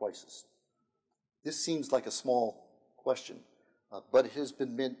Marawi crisis? This seems like a small question, but it has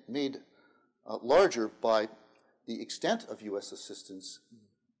been made larger by the extent of U.S. assistance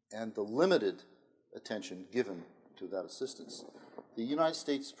and the limited attention given to that assistance. The United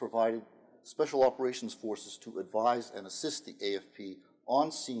States provided special operations forces to advise and assist the AFP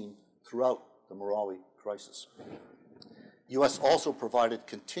on scene throughout the Marawi crisis. The U.S. also provided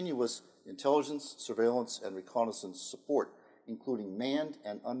continuous intelligence, surveillance, and reconnaissance support, including manned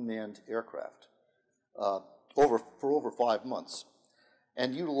and unmanned aircraft, for over 5 months,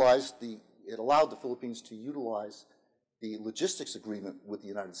 and it allowed the Philippines to utilize the logistics agreement with the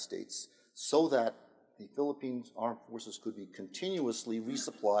United States so that the Philippines armed forces could be continuously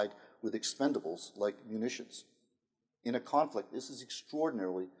resupplied with expendables like munitions. In a conflict, this is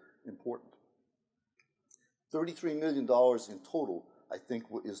extraordinarily important. $33 million in total, I think,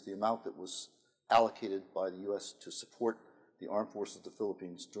 is the amount that was allocated by the U.S. to support the armed forces of the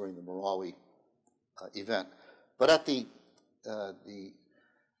Philippines during the Marawi event. But at the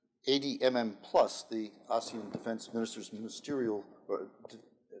ADMM Plus, the ASEAN Defense Ministers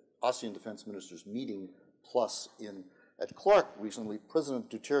ASEAN Defense Ministers meeting plus at Clark recently, President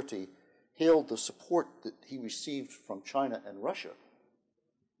Duterte hailed the support that he received from China and Russia,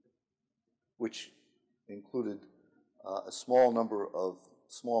 which included a small number of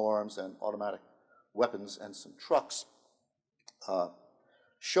small arms and automatic weapons and some trucks,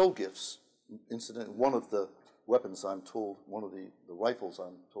 show gifts. Incident, one of the weapons, I'm told, one of the rifles,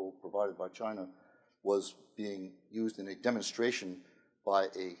 I'm told, provided by China was being used in a demonstration by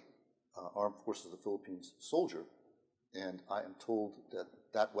a armed forces of the Philippines soldier, and I am told that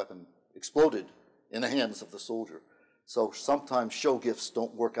that weapon exploded in the hands of the soldier. So sometimes show gifts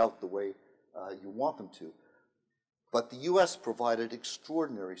don't work out the way you want them to. But the U.S. provided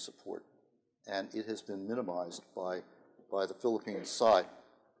extraordinary support, and it has been minimized by the Philippine side.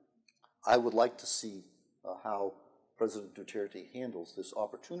 I would like to see how President Duterte handles this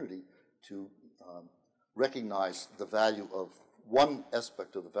opportunity to recognize the value of one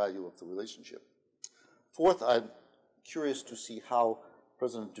aspect of the value of the relationship. Fourth, I'm curious to see how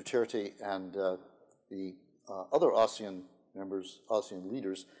President Duterte and the other ASEAN members, ASEAN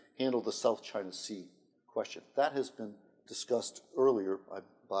leaders, handle the South China Sea question. That has been discussed earlier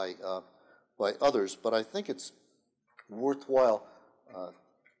by others, but I think it's worthwhile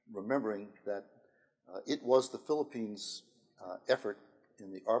remembering that it was the Philippines' effort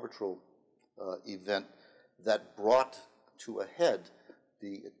in the arbitral event that brought to a head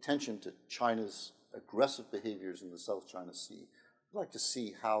the attention to China's aggressive behaviors in the South China Sea. I'd like to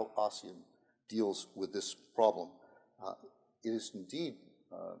see how ASEAN deals with this problem. It is indeed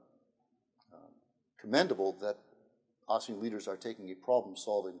commendable that ASEAN leaders are taking a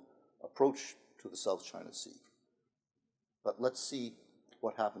problem-solving approach to the South China Sea. But let's see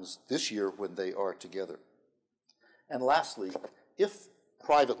what happens this year when they are together. And lastly, if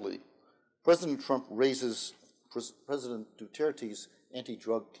privately President Trump raises President Duterte's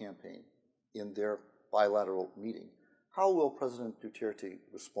anti-drug campaign in their bilateral meeting, how will President Duterte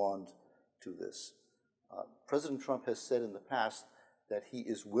respond to this? President Trump has said in the past that he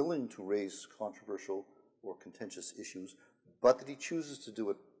is willing to raise controversial or contentious issues, but that he chooses to do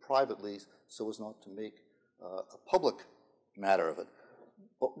it privately so as not to make a public matter of it.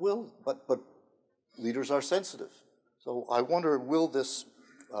 But leaders are sensitive. So I wonder, will this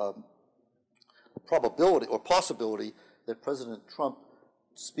probability or possibility that President Trump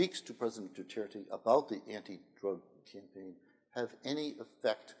speaks to President Duterte about the anti-drug campaign have any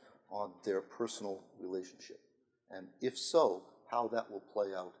effect on their personal relationship? And if so, how that will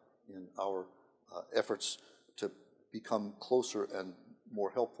play out in our efforts to become closer and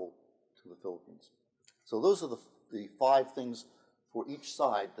more helpful to the Philippines. So those are the 5 things for each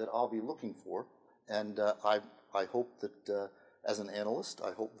side that I'll be looking for. And I hope that as an analyst,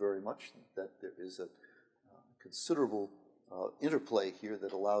 I hope very much that there is a considerable interplay here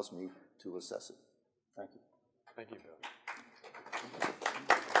that allows me to assess it. Thank you. Thank you, Bill.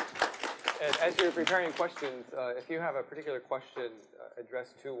 And as you're preparing questions, if you have a particular question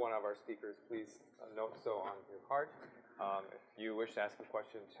addressed to one of our speakers, please note so on your card. If you wish to ask a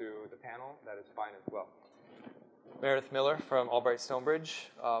question to the panel, that is fine as well. Meredith Miller from Albright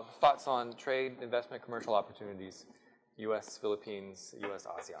Stonebrige. Thoughts on trade, investment, commercial opportunities, U.S. Philippines, U.S.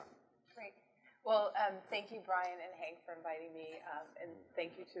 ASEAN. Great. Well, thank you, Brian and Hank, for inviting me, and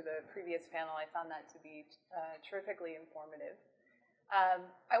thank you to the previous panel. I found that to be terrifically informative.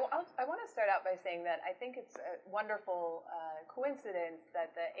 I want to start out by saying that I think it's a wonderful coincidence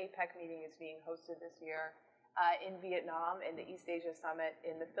that the APEC meeting is being hosted this year in Vietnam and the East Asia Summit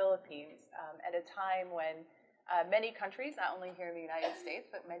in the Philippines at a time when many countries, not only here in the United States,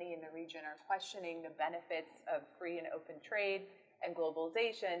 but many in the region, are questioning the benefits of free and open trade and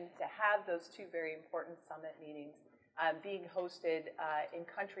globalization. To have those 2 very important summit meetings being hosted in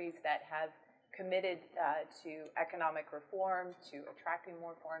countries that have committed to economic reform, to attracting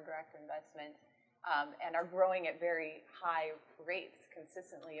more foreign direct investment, and are growing at very high rates,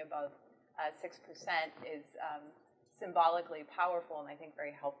 consistently above 6%, is symbolically powerful and I think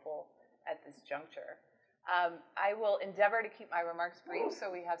very helpful at this juncture. I will endeavor to keep my remarks brief so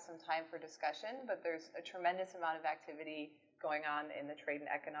we have some time for discussion, but there's a tremendous amount of activity going on in the trade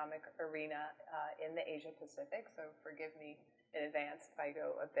and economic arena in the Asia Pacific, so forgive me in advance if I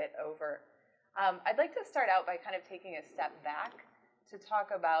go a bit over. I'd like to start out by kind of taking a step back to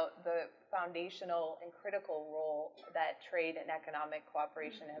talk about the foundational and critical role that trade and economic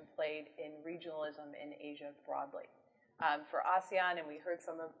cooperation have played in regionalism in Asia broadly. For ASEAN, and we heard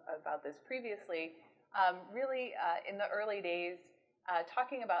some about this previously, really in the early days,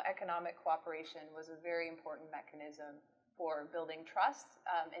 talking about economic cooperation was a very important mechanism for building trust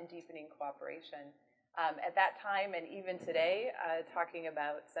and deepening cooperation. At that time, and even today, talking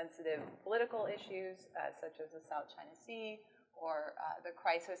about sensitive political issues such as the South China Sea or the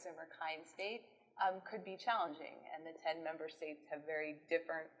crisis in Rakhine State could be challenging, and the 10 member states have very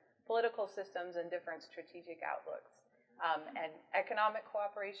different political systems and different strategic outlooks. And economic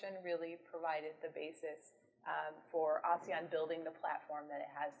cooperation really provided the basis for ASEAN building the platform that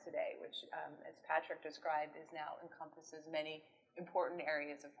it has today, which, as Patrick described, now encompasses many important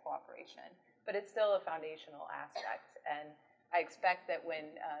areas of cooperation. But it's still a foundational aspect. And I expect that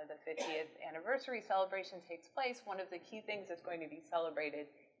when the 50th anniversary celebration takes place, one of the key things that's going to be celebrated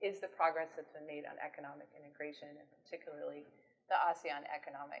is the progress that's been made on economic integration, and particularly the ASEAN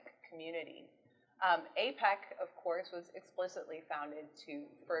economic community. APEC, of course, was explicitly founded to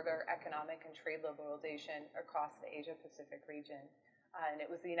further economic and trade liberalization across the Asia-Pacific region. And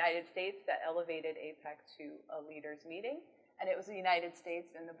it was the United States that elevated APEC to a leaders' meeting. And it was the United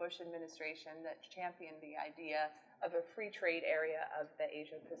States and the Bush administration that championed the idea of a free trade area of the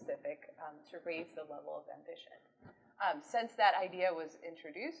Asia-Pacific to raise the level of ambition. Since that idea was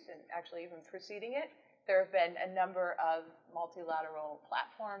introduced, and actually even preceding it, there have been a number of multilateral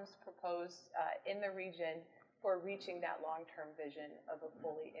platforms proposed in the region for reaching that long-term vision of a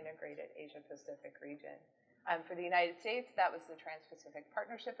fully integrated Asia-Pacific region. For the United States, that was the Trans-Pacific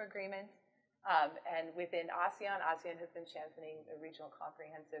Partnership Agreement. And within ASEAN, ASEAN has been championing the Regional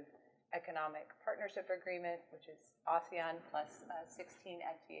Comprehensive Economic Partnership Agreement, which is ASEAN plus 16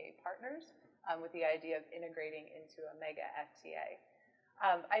 FTA partners, with the idea of integrating into a mega FTA.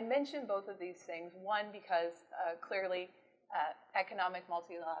 I mention both of these things, one, because clearly economic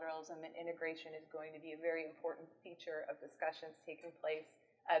multilateralism and integration is going to be a very important feature of discussions taking place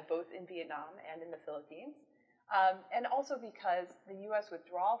both in Vietnam and in the Philippines, and also because the U.S.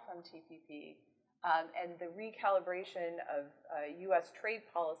 withdrawal from TPP and the recalibration of U.S. trade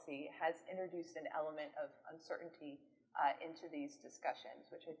policy has introduced an element of uncertainty into these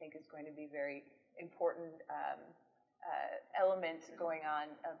discussions, which I think is going to be very important element going on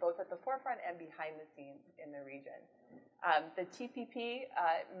both at the forefront and behind the scenes in the region. The TPP,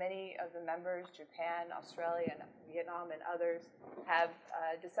 many of the members, Japan, Australia, and Vietnam, and others, have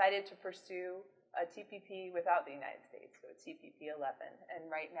decided to pursue a TPP without the United States, so TPP 11. And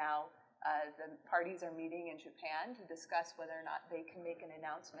right now, the parties are meeting in Japan to discuss whether or not they can make an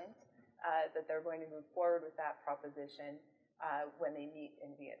announcement that they're going to move forward with that proposition when they meet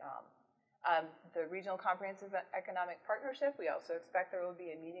in Vietnam. The Regional Comprehensive Economic Partnership, we also expect there will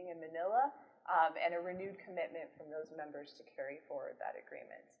be a meeting in Manila and a renewed commitment from those members to carry forward that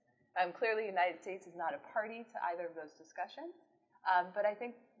agreement. Clearly, the United States is not a party to either of those discussions, but I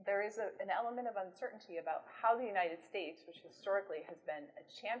think there is an element of uncertainty about how the United States, which historically has been a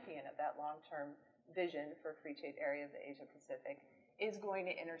champion of that long-term vision for a free trade area of the Asia-Pacific, is going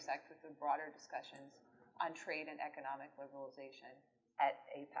to intersect with the broader discussions on trade and economic liberalization at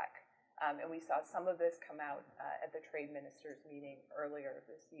APEC. And we saw some of this come out at the trade ministers meeting earlier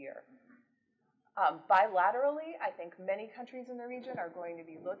this year. Bilaterally, I think many countries in the region are going to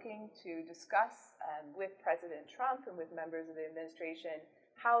be looking to discuss with President Trump and with members of the administration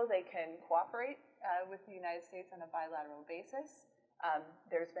how they can cooperate with the United States on a bilateral basis.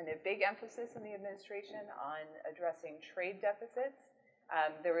 There's been a big emphasis in the administration on addressing trade deficits.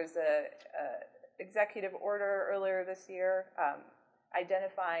 There was an executive order earlier this year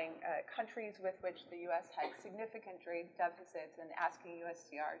identifying countries with which the U.S. had significant trade deficits and asking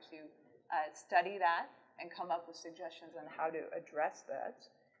USTR to study that and come up with suggestions on how to address that.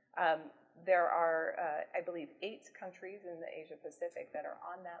 There are, I believe, 8 countries in the Asia-Pacific that are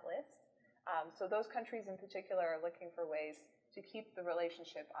on that list. So those countries in particular are looking for ways to keep the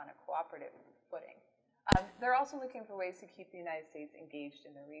relationship on a cooperative footing. They're also looking for ways to keep the United States engaged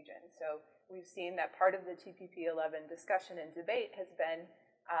in the region. So we've seen that part of the TPP 11 discussion and debate has been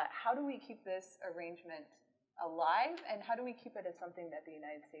how do we keep this arrangement alive, and how do we keep it as something that the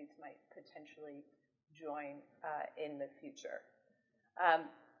United States might potentially join in the future.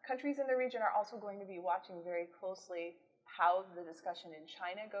 Countries in the region are also going to be watching very closely how the discussion in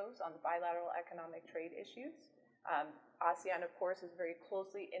China goes on the bilateral economic trade issues. ASEAN, of course, is very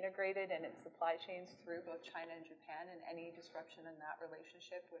closely integrated in its supply chains through both China and Japan, and any disruption in that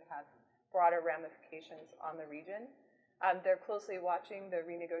relationship would have broader ramifications on the region. They're closely watching the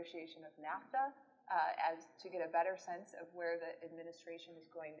renegotiation of NAFTA as to get a better sense of where the administration is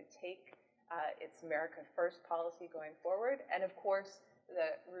going to take its America First policy going forward, and of course,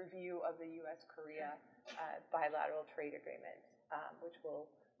 the review of the U.S.-Korea bilateral trade agreement, which will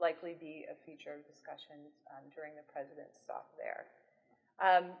likely be a feature of discussions during the president's stop there.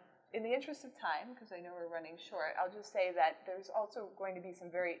 In the interest of time, because I know we're running short, I'll just say that there's also going to be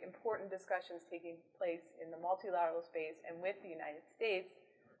some very important discussions taking place in the multilateral space and with the United States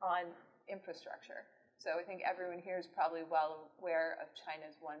on infrastructure. So I think everyone here is probably well aware of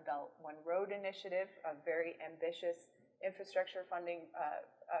China's One Belt, One Road initiative, a very ambitious infrastructure funding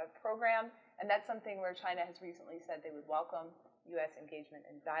program, and that's something where China has recently said they would welcome U.S. engagement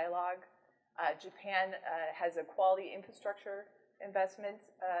and dialogue. Japan has a quality infrastructure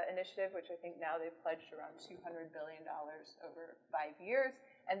investments initiative, which I think now they've pledged around $200 billion over 5 years,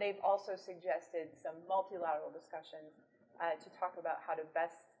 and they've also suggested some multilateral discussions to talk about how to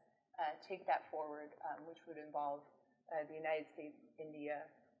best take that forward, which would involve the United States, India,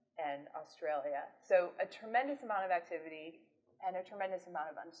 and Australia. So a tremendous amount of activity and a tremendous amount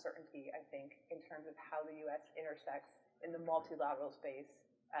of uncertainty, I think, in terms of how the U.S. intersects in the multilateral space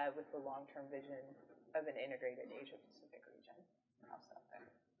with the long-term vision of an integrated Asia-Pacific region. I'll stop there.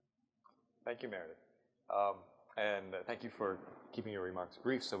 Thank you, Meredith. And thank you for keeping your remarks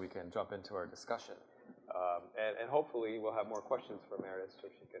brief so we can jump into our discussion. And hopefully we'll have more questions for Meredith so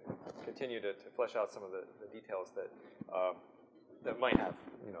she can continue to flesh out some of the details that that might have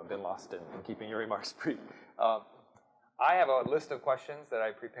been lost in keeping your remarks brief. I have a list of questions that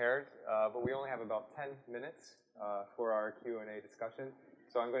I prepared, but we only have about 10 minutes for our Q&A discussion.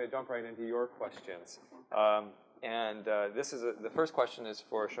 So I'm going to jump right into your questions. This is the first question is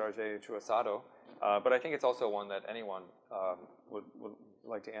for Chargé Chuasoto, but I think it's also one that anyone would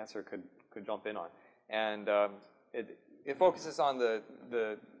like to answer could jump in on. And it focuses on the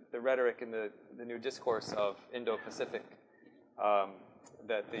rhetoric and the new discourse of Indo-Pacific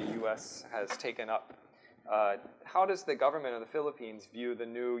that the U.S. has taken up. How does the government of the Philippines view the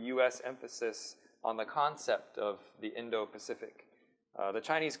new U.S. emphasis on the concept of the Indo-Pacific? The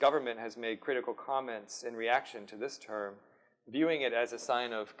Chinese government has made critical comments in reaction to this term, viewing it as a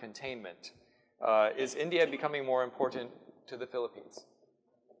sign of containment. Is India becoming more important to the Philippines?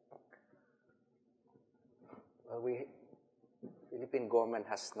 Well, Philippine government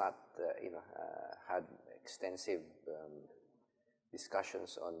has not, had extensive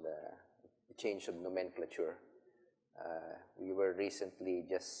discussions on the change of nomenclature. We were recently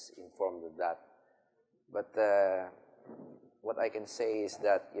just informed of that. But what I can say is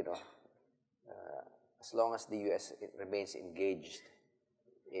that, as long as the U.S. remains engaged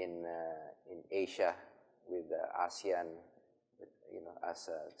in Asia with ASEAN, as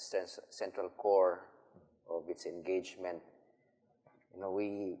a central core of its engagement,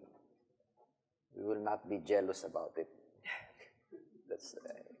 we will not be jealous about it. That's,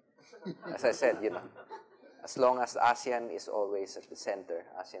 as I said, as long as ASEAN is always at the center,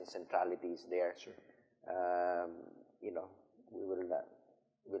 ASEAN centrality is there. Sure. We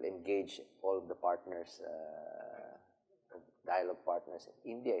will engage all of the partners, dialogue partners.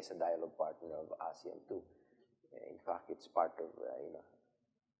 India is a dialogue partner of ASEAN too. In fact, it's part of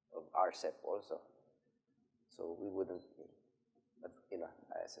RCEP also. So we wouldn't, but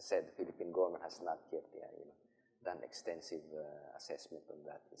as I said, the Philippine government has not yet, done extensive assessment on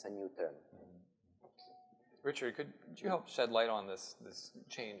that. It's a new term. Richard, could you help shed light on this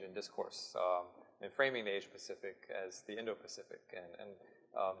change in discourse and framing the Asia-Pacific as the Indo-Pacific and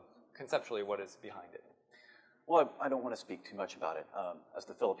conceptually what is behind it? Well, I don't want to speak too much about it. As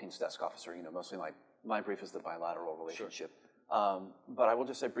the Philippines desk officer, mostly my brief is the bilateral relationship. Sure. But I will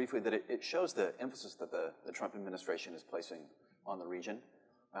just say briefly that it shows the emphasis that the Trump administration is placing on the region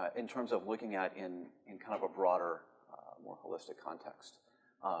in terms of looking at in kind of a broader, more holistic context,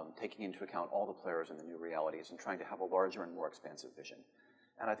 taking into account all the players and the new realities and trying to have a larger and more expansive vision.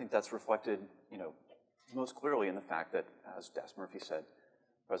 And I think that's reflected, most clearly in the fact that, as Des Murphy said,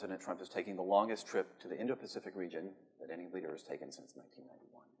 President Trump is taking the longest trip to the Indo-Pacific region that any leader has taken since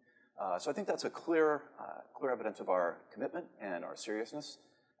 1991. So I think that's a clear evidence of our commitment and our seriousness,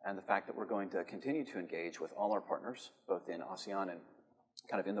 and the fact that we're going to continue to engage with all our partners, both in ASEAN and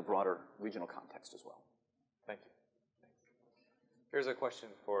kind of in the broader regional context as well. Thank you. Thanks. Here's a question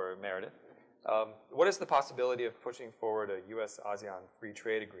for Meredith. What is the possibility of pushing forward a U.S. ASEAN free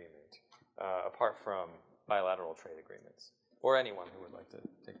trade agreement apart from bilateral trade agreements? Or anyone who would like to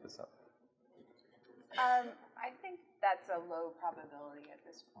take this up? I think that's a low probability at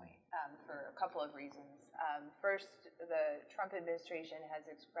this point for a couple of reasons. First, the Trump administration has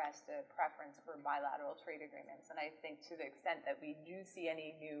expressed a preference for bilateral trade agreements, and I think to the extent that we do see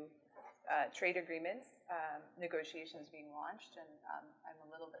any new trade agreements, negotiations being launched, and I'm a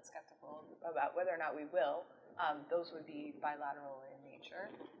little bit skeptical about whether or not we will, those would be bilateral in nature.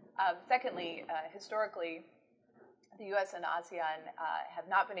 Secondly, historically, the U.S. and ASEAN have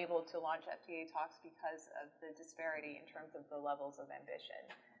not been able to launch FTA talks because of the disparity in terms of the levels of ambition.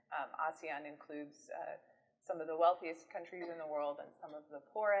 ASEAN includes some of the wealthiest countries in the world and some of the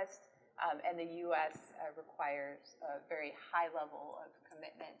poorest, and the U.S. Requires a very high level of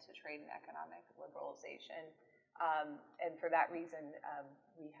commitment to trade and economic liberalization. And for that reason,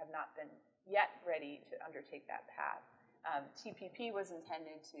 we have not been yet ready to undertake that path. TPP was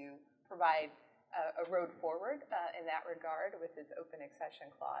intended to provide a road forward in that regard with its open accession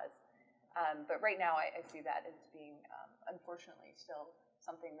clause. But right now I see that as being, unfortunately, still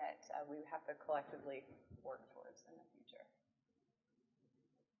something that we have to collectively work towards in the future.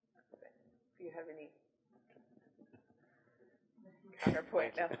 Do you have any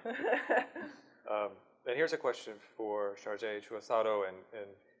counterpoint? No. And here's a question for Chargé Chuasoto and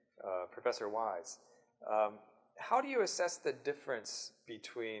Professor Wise. how do you assess the difference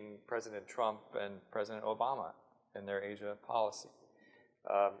between President Trump and President Obama in their Asia policy?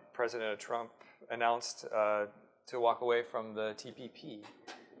 President Trump announced to walk away from the TPP.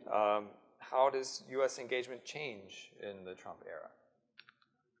 How does U.S. engagement change in the Trump era?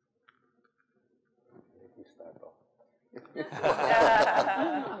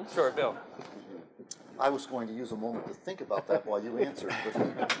 Sure, Bill. I was going to use a moment to think about that while you answered.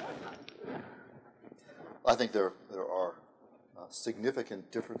 But I think there are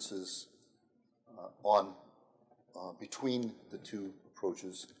significant differences between the two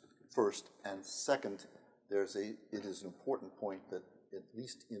approaches, first, and second, it is an important point that at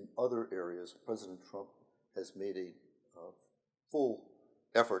least in other areas, President Trump has made a full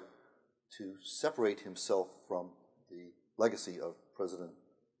effort to separate himself from the legacy of President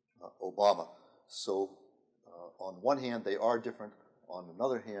Obama. So on one hand, they are different. On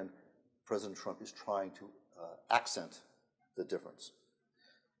another hand, President Trump is trying to accent the difference.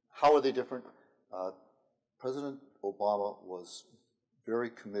 How are they different? President Obama was very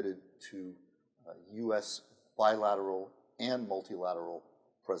committed to U.S. bilateral and multilateral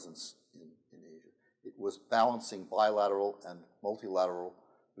presence in Asia. It was balancing bilateral and multilateral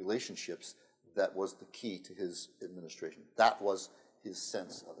relationships that was the key to his administration. That was his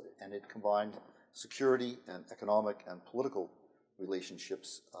sense of it. And it combined security and economic and political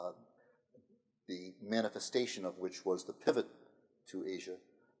relationships, the manifestation of which was the pivot to Asia.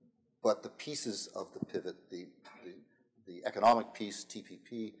 But the pieces of the pivot, the economic piece,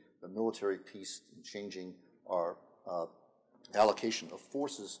 TPP, the military piece in changing our allocation of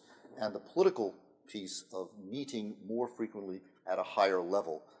forces, and the political piece of meeting more frequently at a higher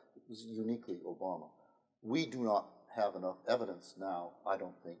level. It was uniquely Obama. We do not have enough evidence now, I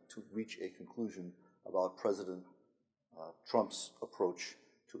don't think, to reach a conclusion about President Trump's approach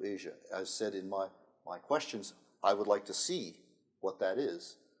to Asia. As said in my questions, I would like to see what that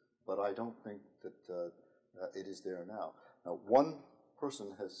is, but I don't think that it is there now. Now, one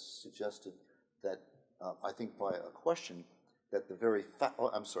person has suggested that, I think by a question, that the very fact,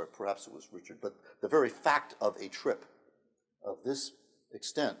 I'm sorry, perhaps it was Richard, but the very fact of a trip of this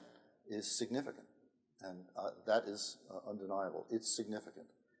extent is significant, and that is undeniable. It's significant.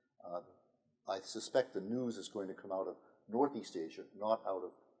 I suspect the news is going to come out of Northeast Asia, not out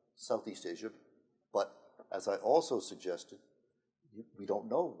of Southeast Asia, but as I also suggested, we don't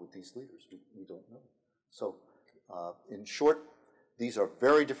know with these leaders. We don't know. So, in short, these are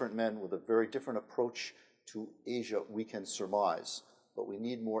very different men with a very different approach to Asia, we can surmise, but we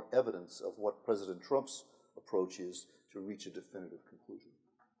need more evidence of what President Trump's approach is to reach a definitive conclusion.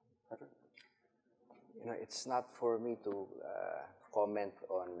 Patrick? It's not for me to comment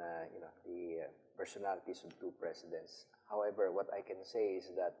on, the personalities of two presidents. However, what I can say is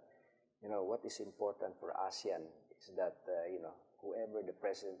that, what is important for ASEAN is that, whoever the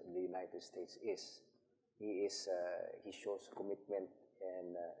president of the United States is, he shows commitment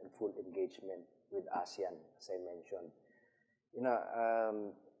and full engagement with ASEAN, as I mentioned.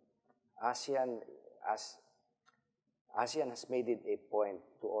 ASEAN has made it a point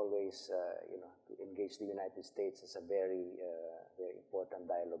to always, to engage the United States as a very, very important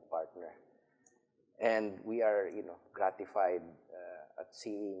dialogue partner. And we are, gratified at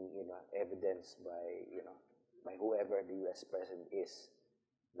seeing, evidence by whoever the U.S. president is,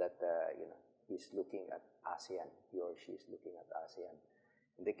 that, he's looking at ASEAN, he or she is looking at ASEAN.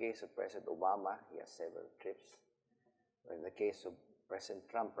 In the case of President Obama, he has several trips. But in the case of President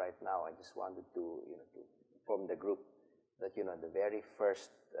Trump right now, I just wanted to, to inform the group that, the very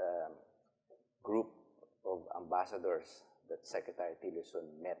first group of ambassadors that Secretary Tillerson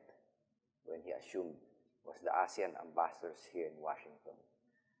met when he assumed was the ASEAN ambassadors here in Washington.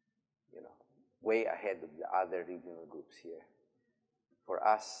 Way ahead of the other regional groups here. For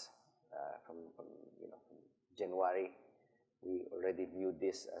us, from January, we already viewed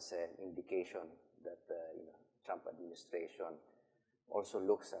this as an indication that Trump administration also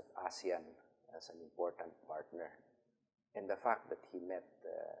looks at ASEAN as an important partner, and the fact that he met,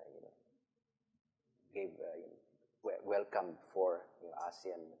 welcomed 4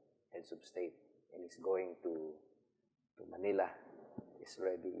 ASEAN heads of state, and is going to Manila is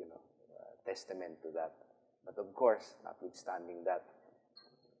already testament to that. But of course, notwithstanding that,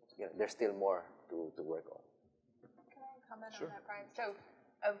 there's still more to work on. Can I comment on that, Brian? So,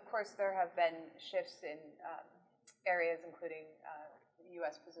 of course, there have been shifts in areas, including the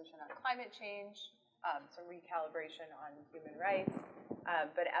U.S. position on climate change, some recalibration on human rights.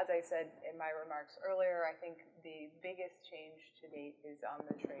 But as I said in my remarks earlier, I think the biggest change to date is on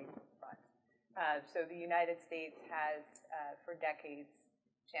the trade front. So the United States has, for decades,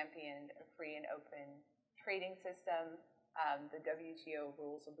 championed a free and open trading system, the WTO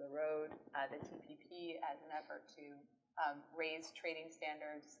rules of the road, the TPP as an effort to raise trading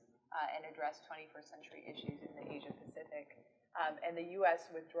standards and address 21st century issues in the Asia Pacific, and the U.S.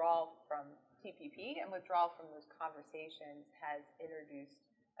 withdrawal from TPP and withdrawal from those conversations has introduced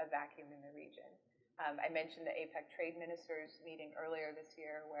a vacuum in the region. I mentioned the APEC trade ministers meeting earlier this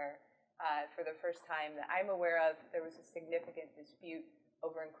year where, for the first time that I'm aware of, there was a significant dispute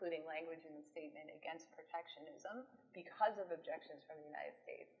over including language in the statement against protectionism because of objections from the United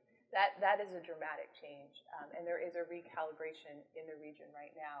States. That is a dramatic change, and there is a recalibration in the region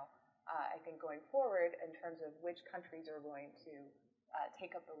right now, I think, going forward in terms of which countries are going to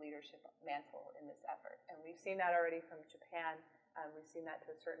take up the leadership mantle in this effort. And we've seen that already from Japan. We've seen that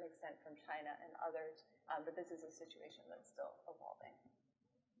to a certain extent from China and others, but this is a situation that's still evolving.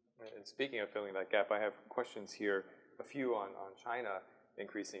 And speaking of filling that gap, I have questions here, a few on China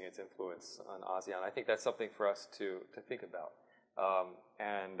increasing its influence on ASEAN. I think that's something for us to think about.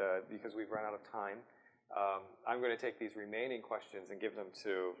 Because we've run out of time, I'm going to take these remaining questions and give them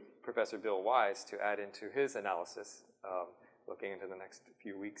to Professor Bill Wise to add into his analysis, looking into the next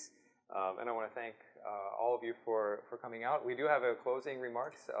few weeks. And I want to thank all of you for coming out. We do have a closing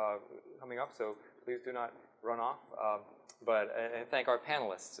remarks coming up, so please do not run off. And thank our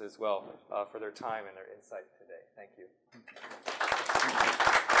panelists as well for their time and their insight today. Thank you.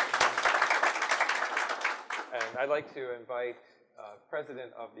 And I'd like to invite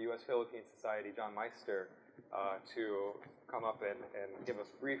President of the U.S. Philippine Society, John Meister, to come up and give us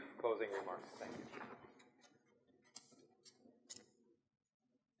brief closing remarks. Thank you.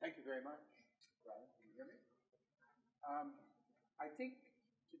 Thank you very much, Brian. Can you hear me? I think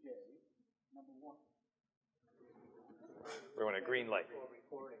today, number one. We want a green light.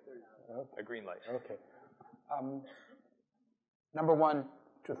 A green light. Okay. Number one,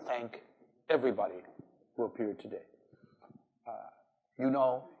 to thank everybody who appeared today. You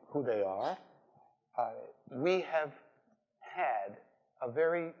know who they are. We have had a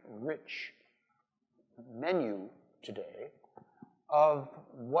very rich menu today of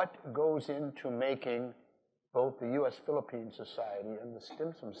what goes into making both the U.S. Philippine Society and the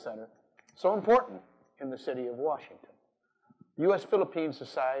Stimson Center so important in the city of Washington. The U.S. Philippine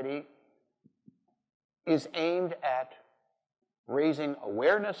Society is aimed at raising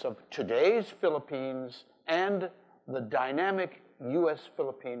awareness of today's Philippines and the dynamic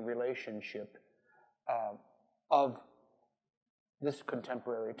U.S.-Philippine relationship of this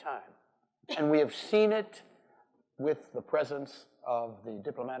contemporary time. And we have seen it with the presence of the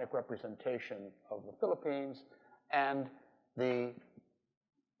diplomatic representation of the Philippines and the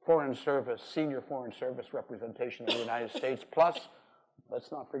Foreign Service, senior Foreign Service representation of the United States, plus,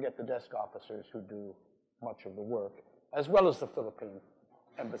 let's not forget the desk officers who do much of the work, as well as the Philippine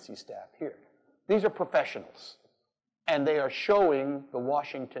embassy staff here. These are professionals, and they are showing the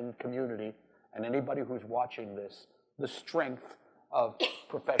Washington community and anybody who's watching this the strength of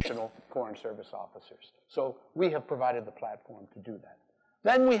professional Foreign Service officers. So we have provided the platform to do that.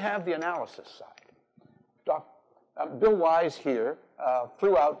 Then we have the analysis side. Bill Wise here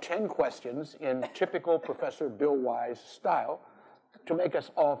threw out 10 questions in typical Professor Bill Wise style to make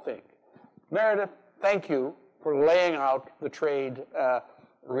us all think. Meredith, thank you for laying out the trade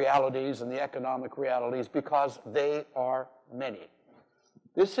realities and the economic realities, because they are many.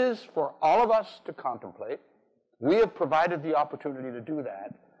 This is for all of us to contemplate. We have provided the opportunity to do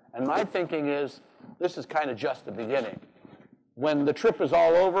that, and my thinking is this is kind of just the beginning. When the trip is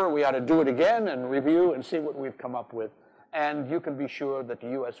all over, we ought to do it again and review and see what we've come up with. And you can be sure that the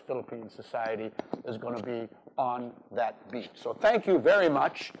U.S. Philippine Society is going to be on that beat. So thank you very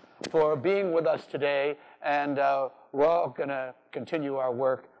much for being with us today. And we're all going to continue our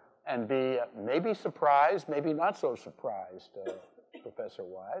work and be maybe surprised, maybe not so surprised, Professor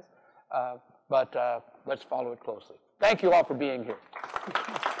Wise. But let's follow it closely. Thank you all for being here.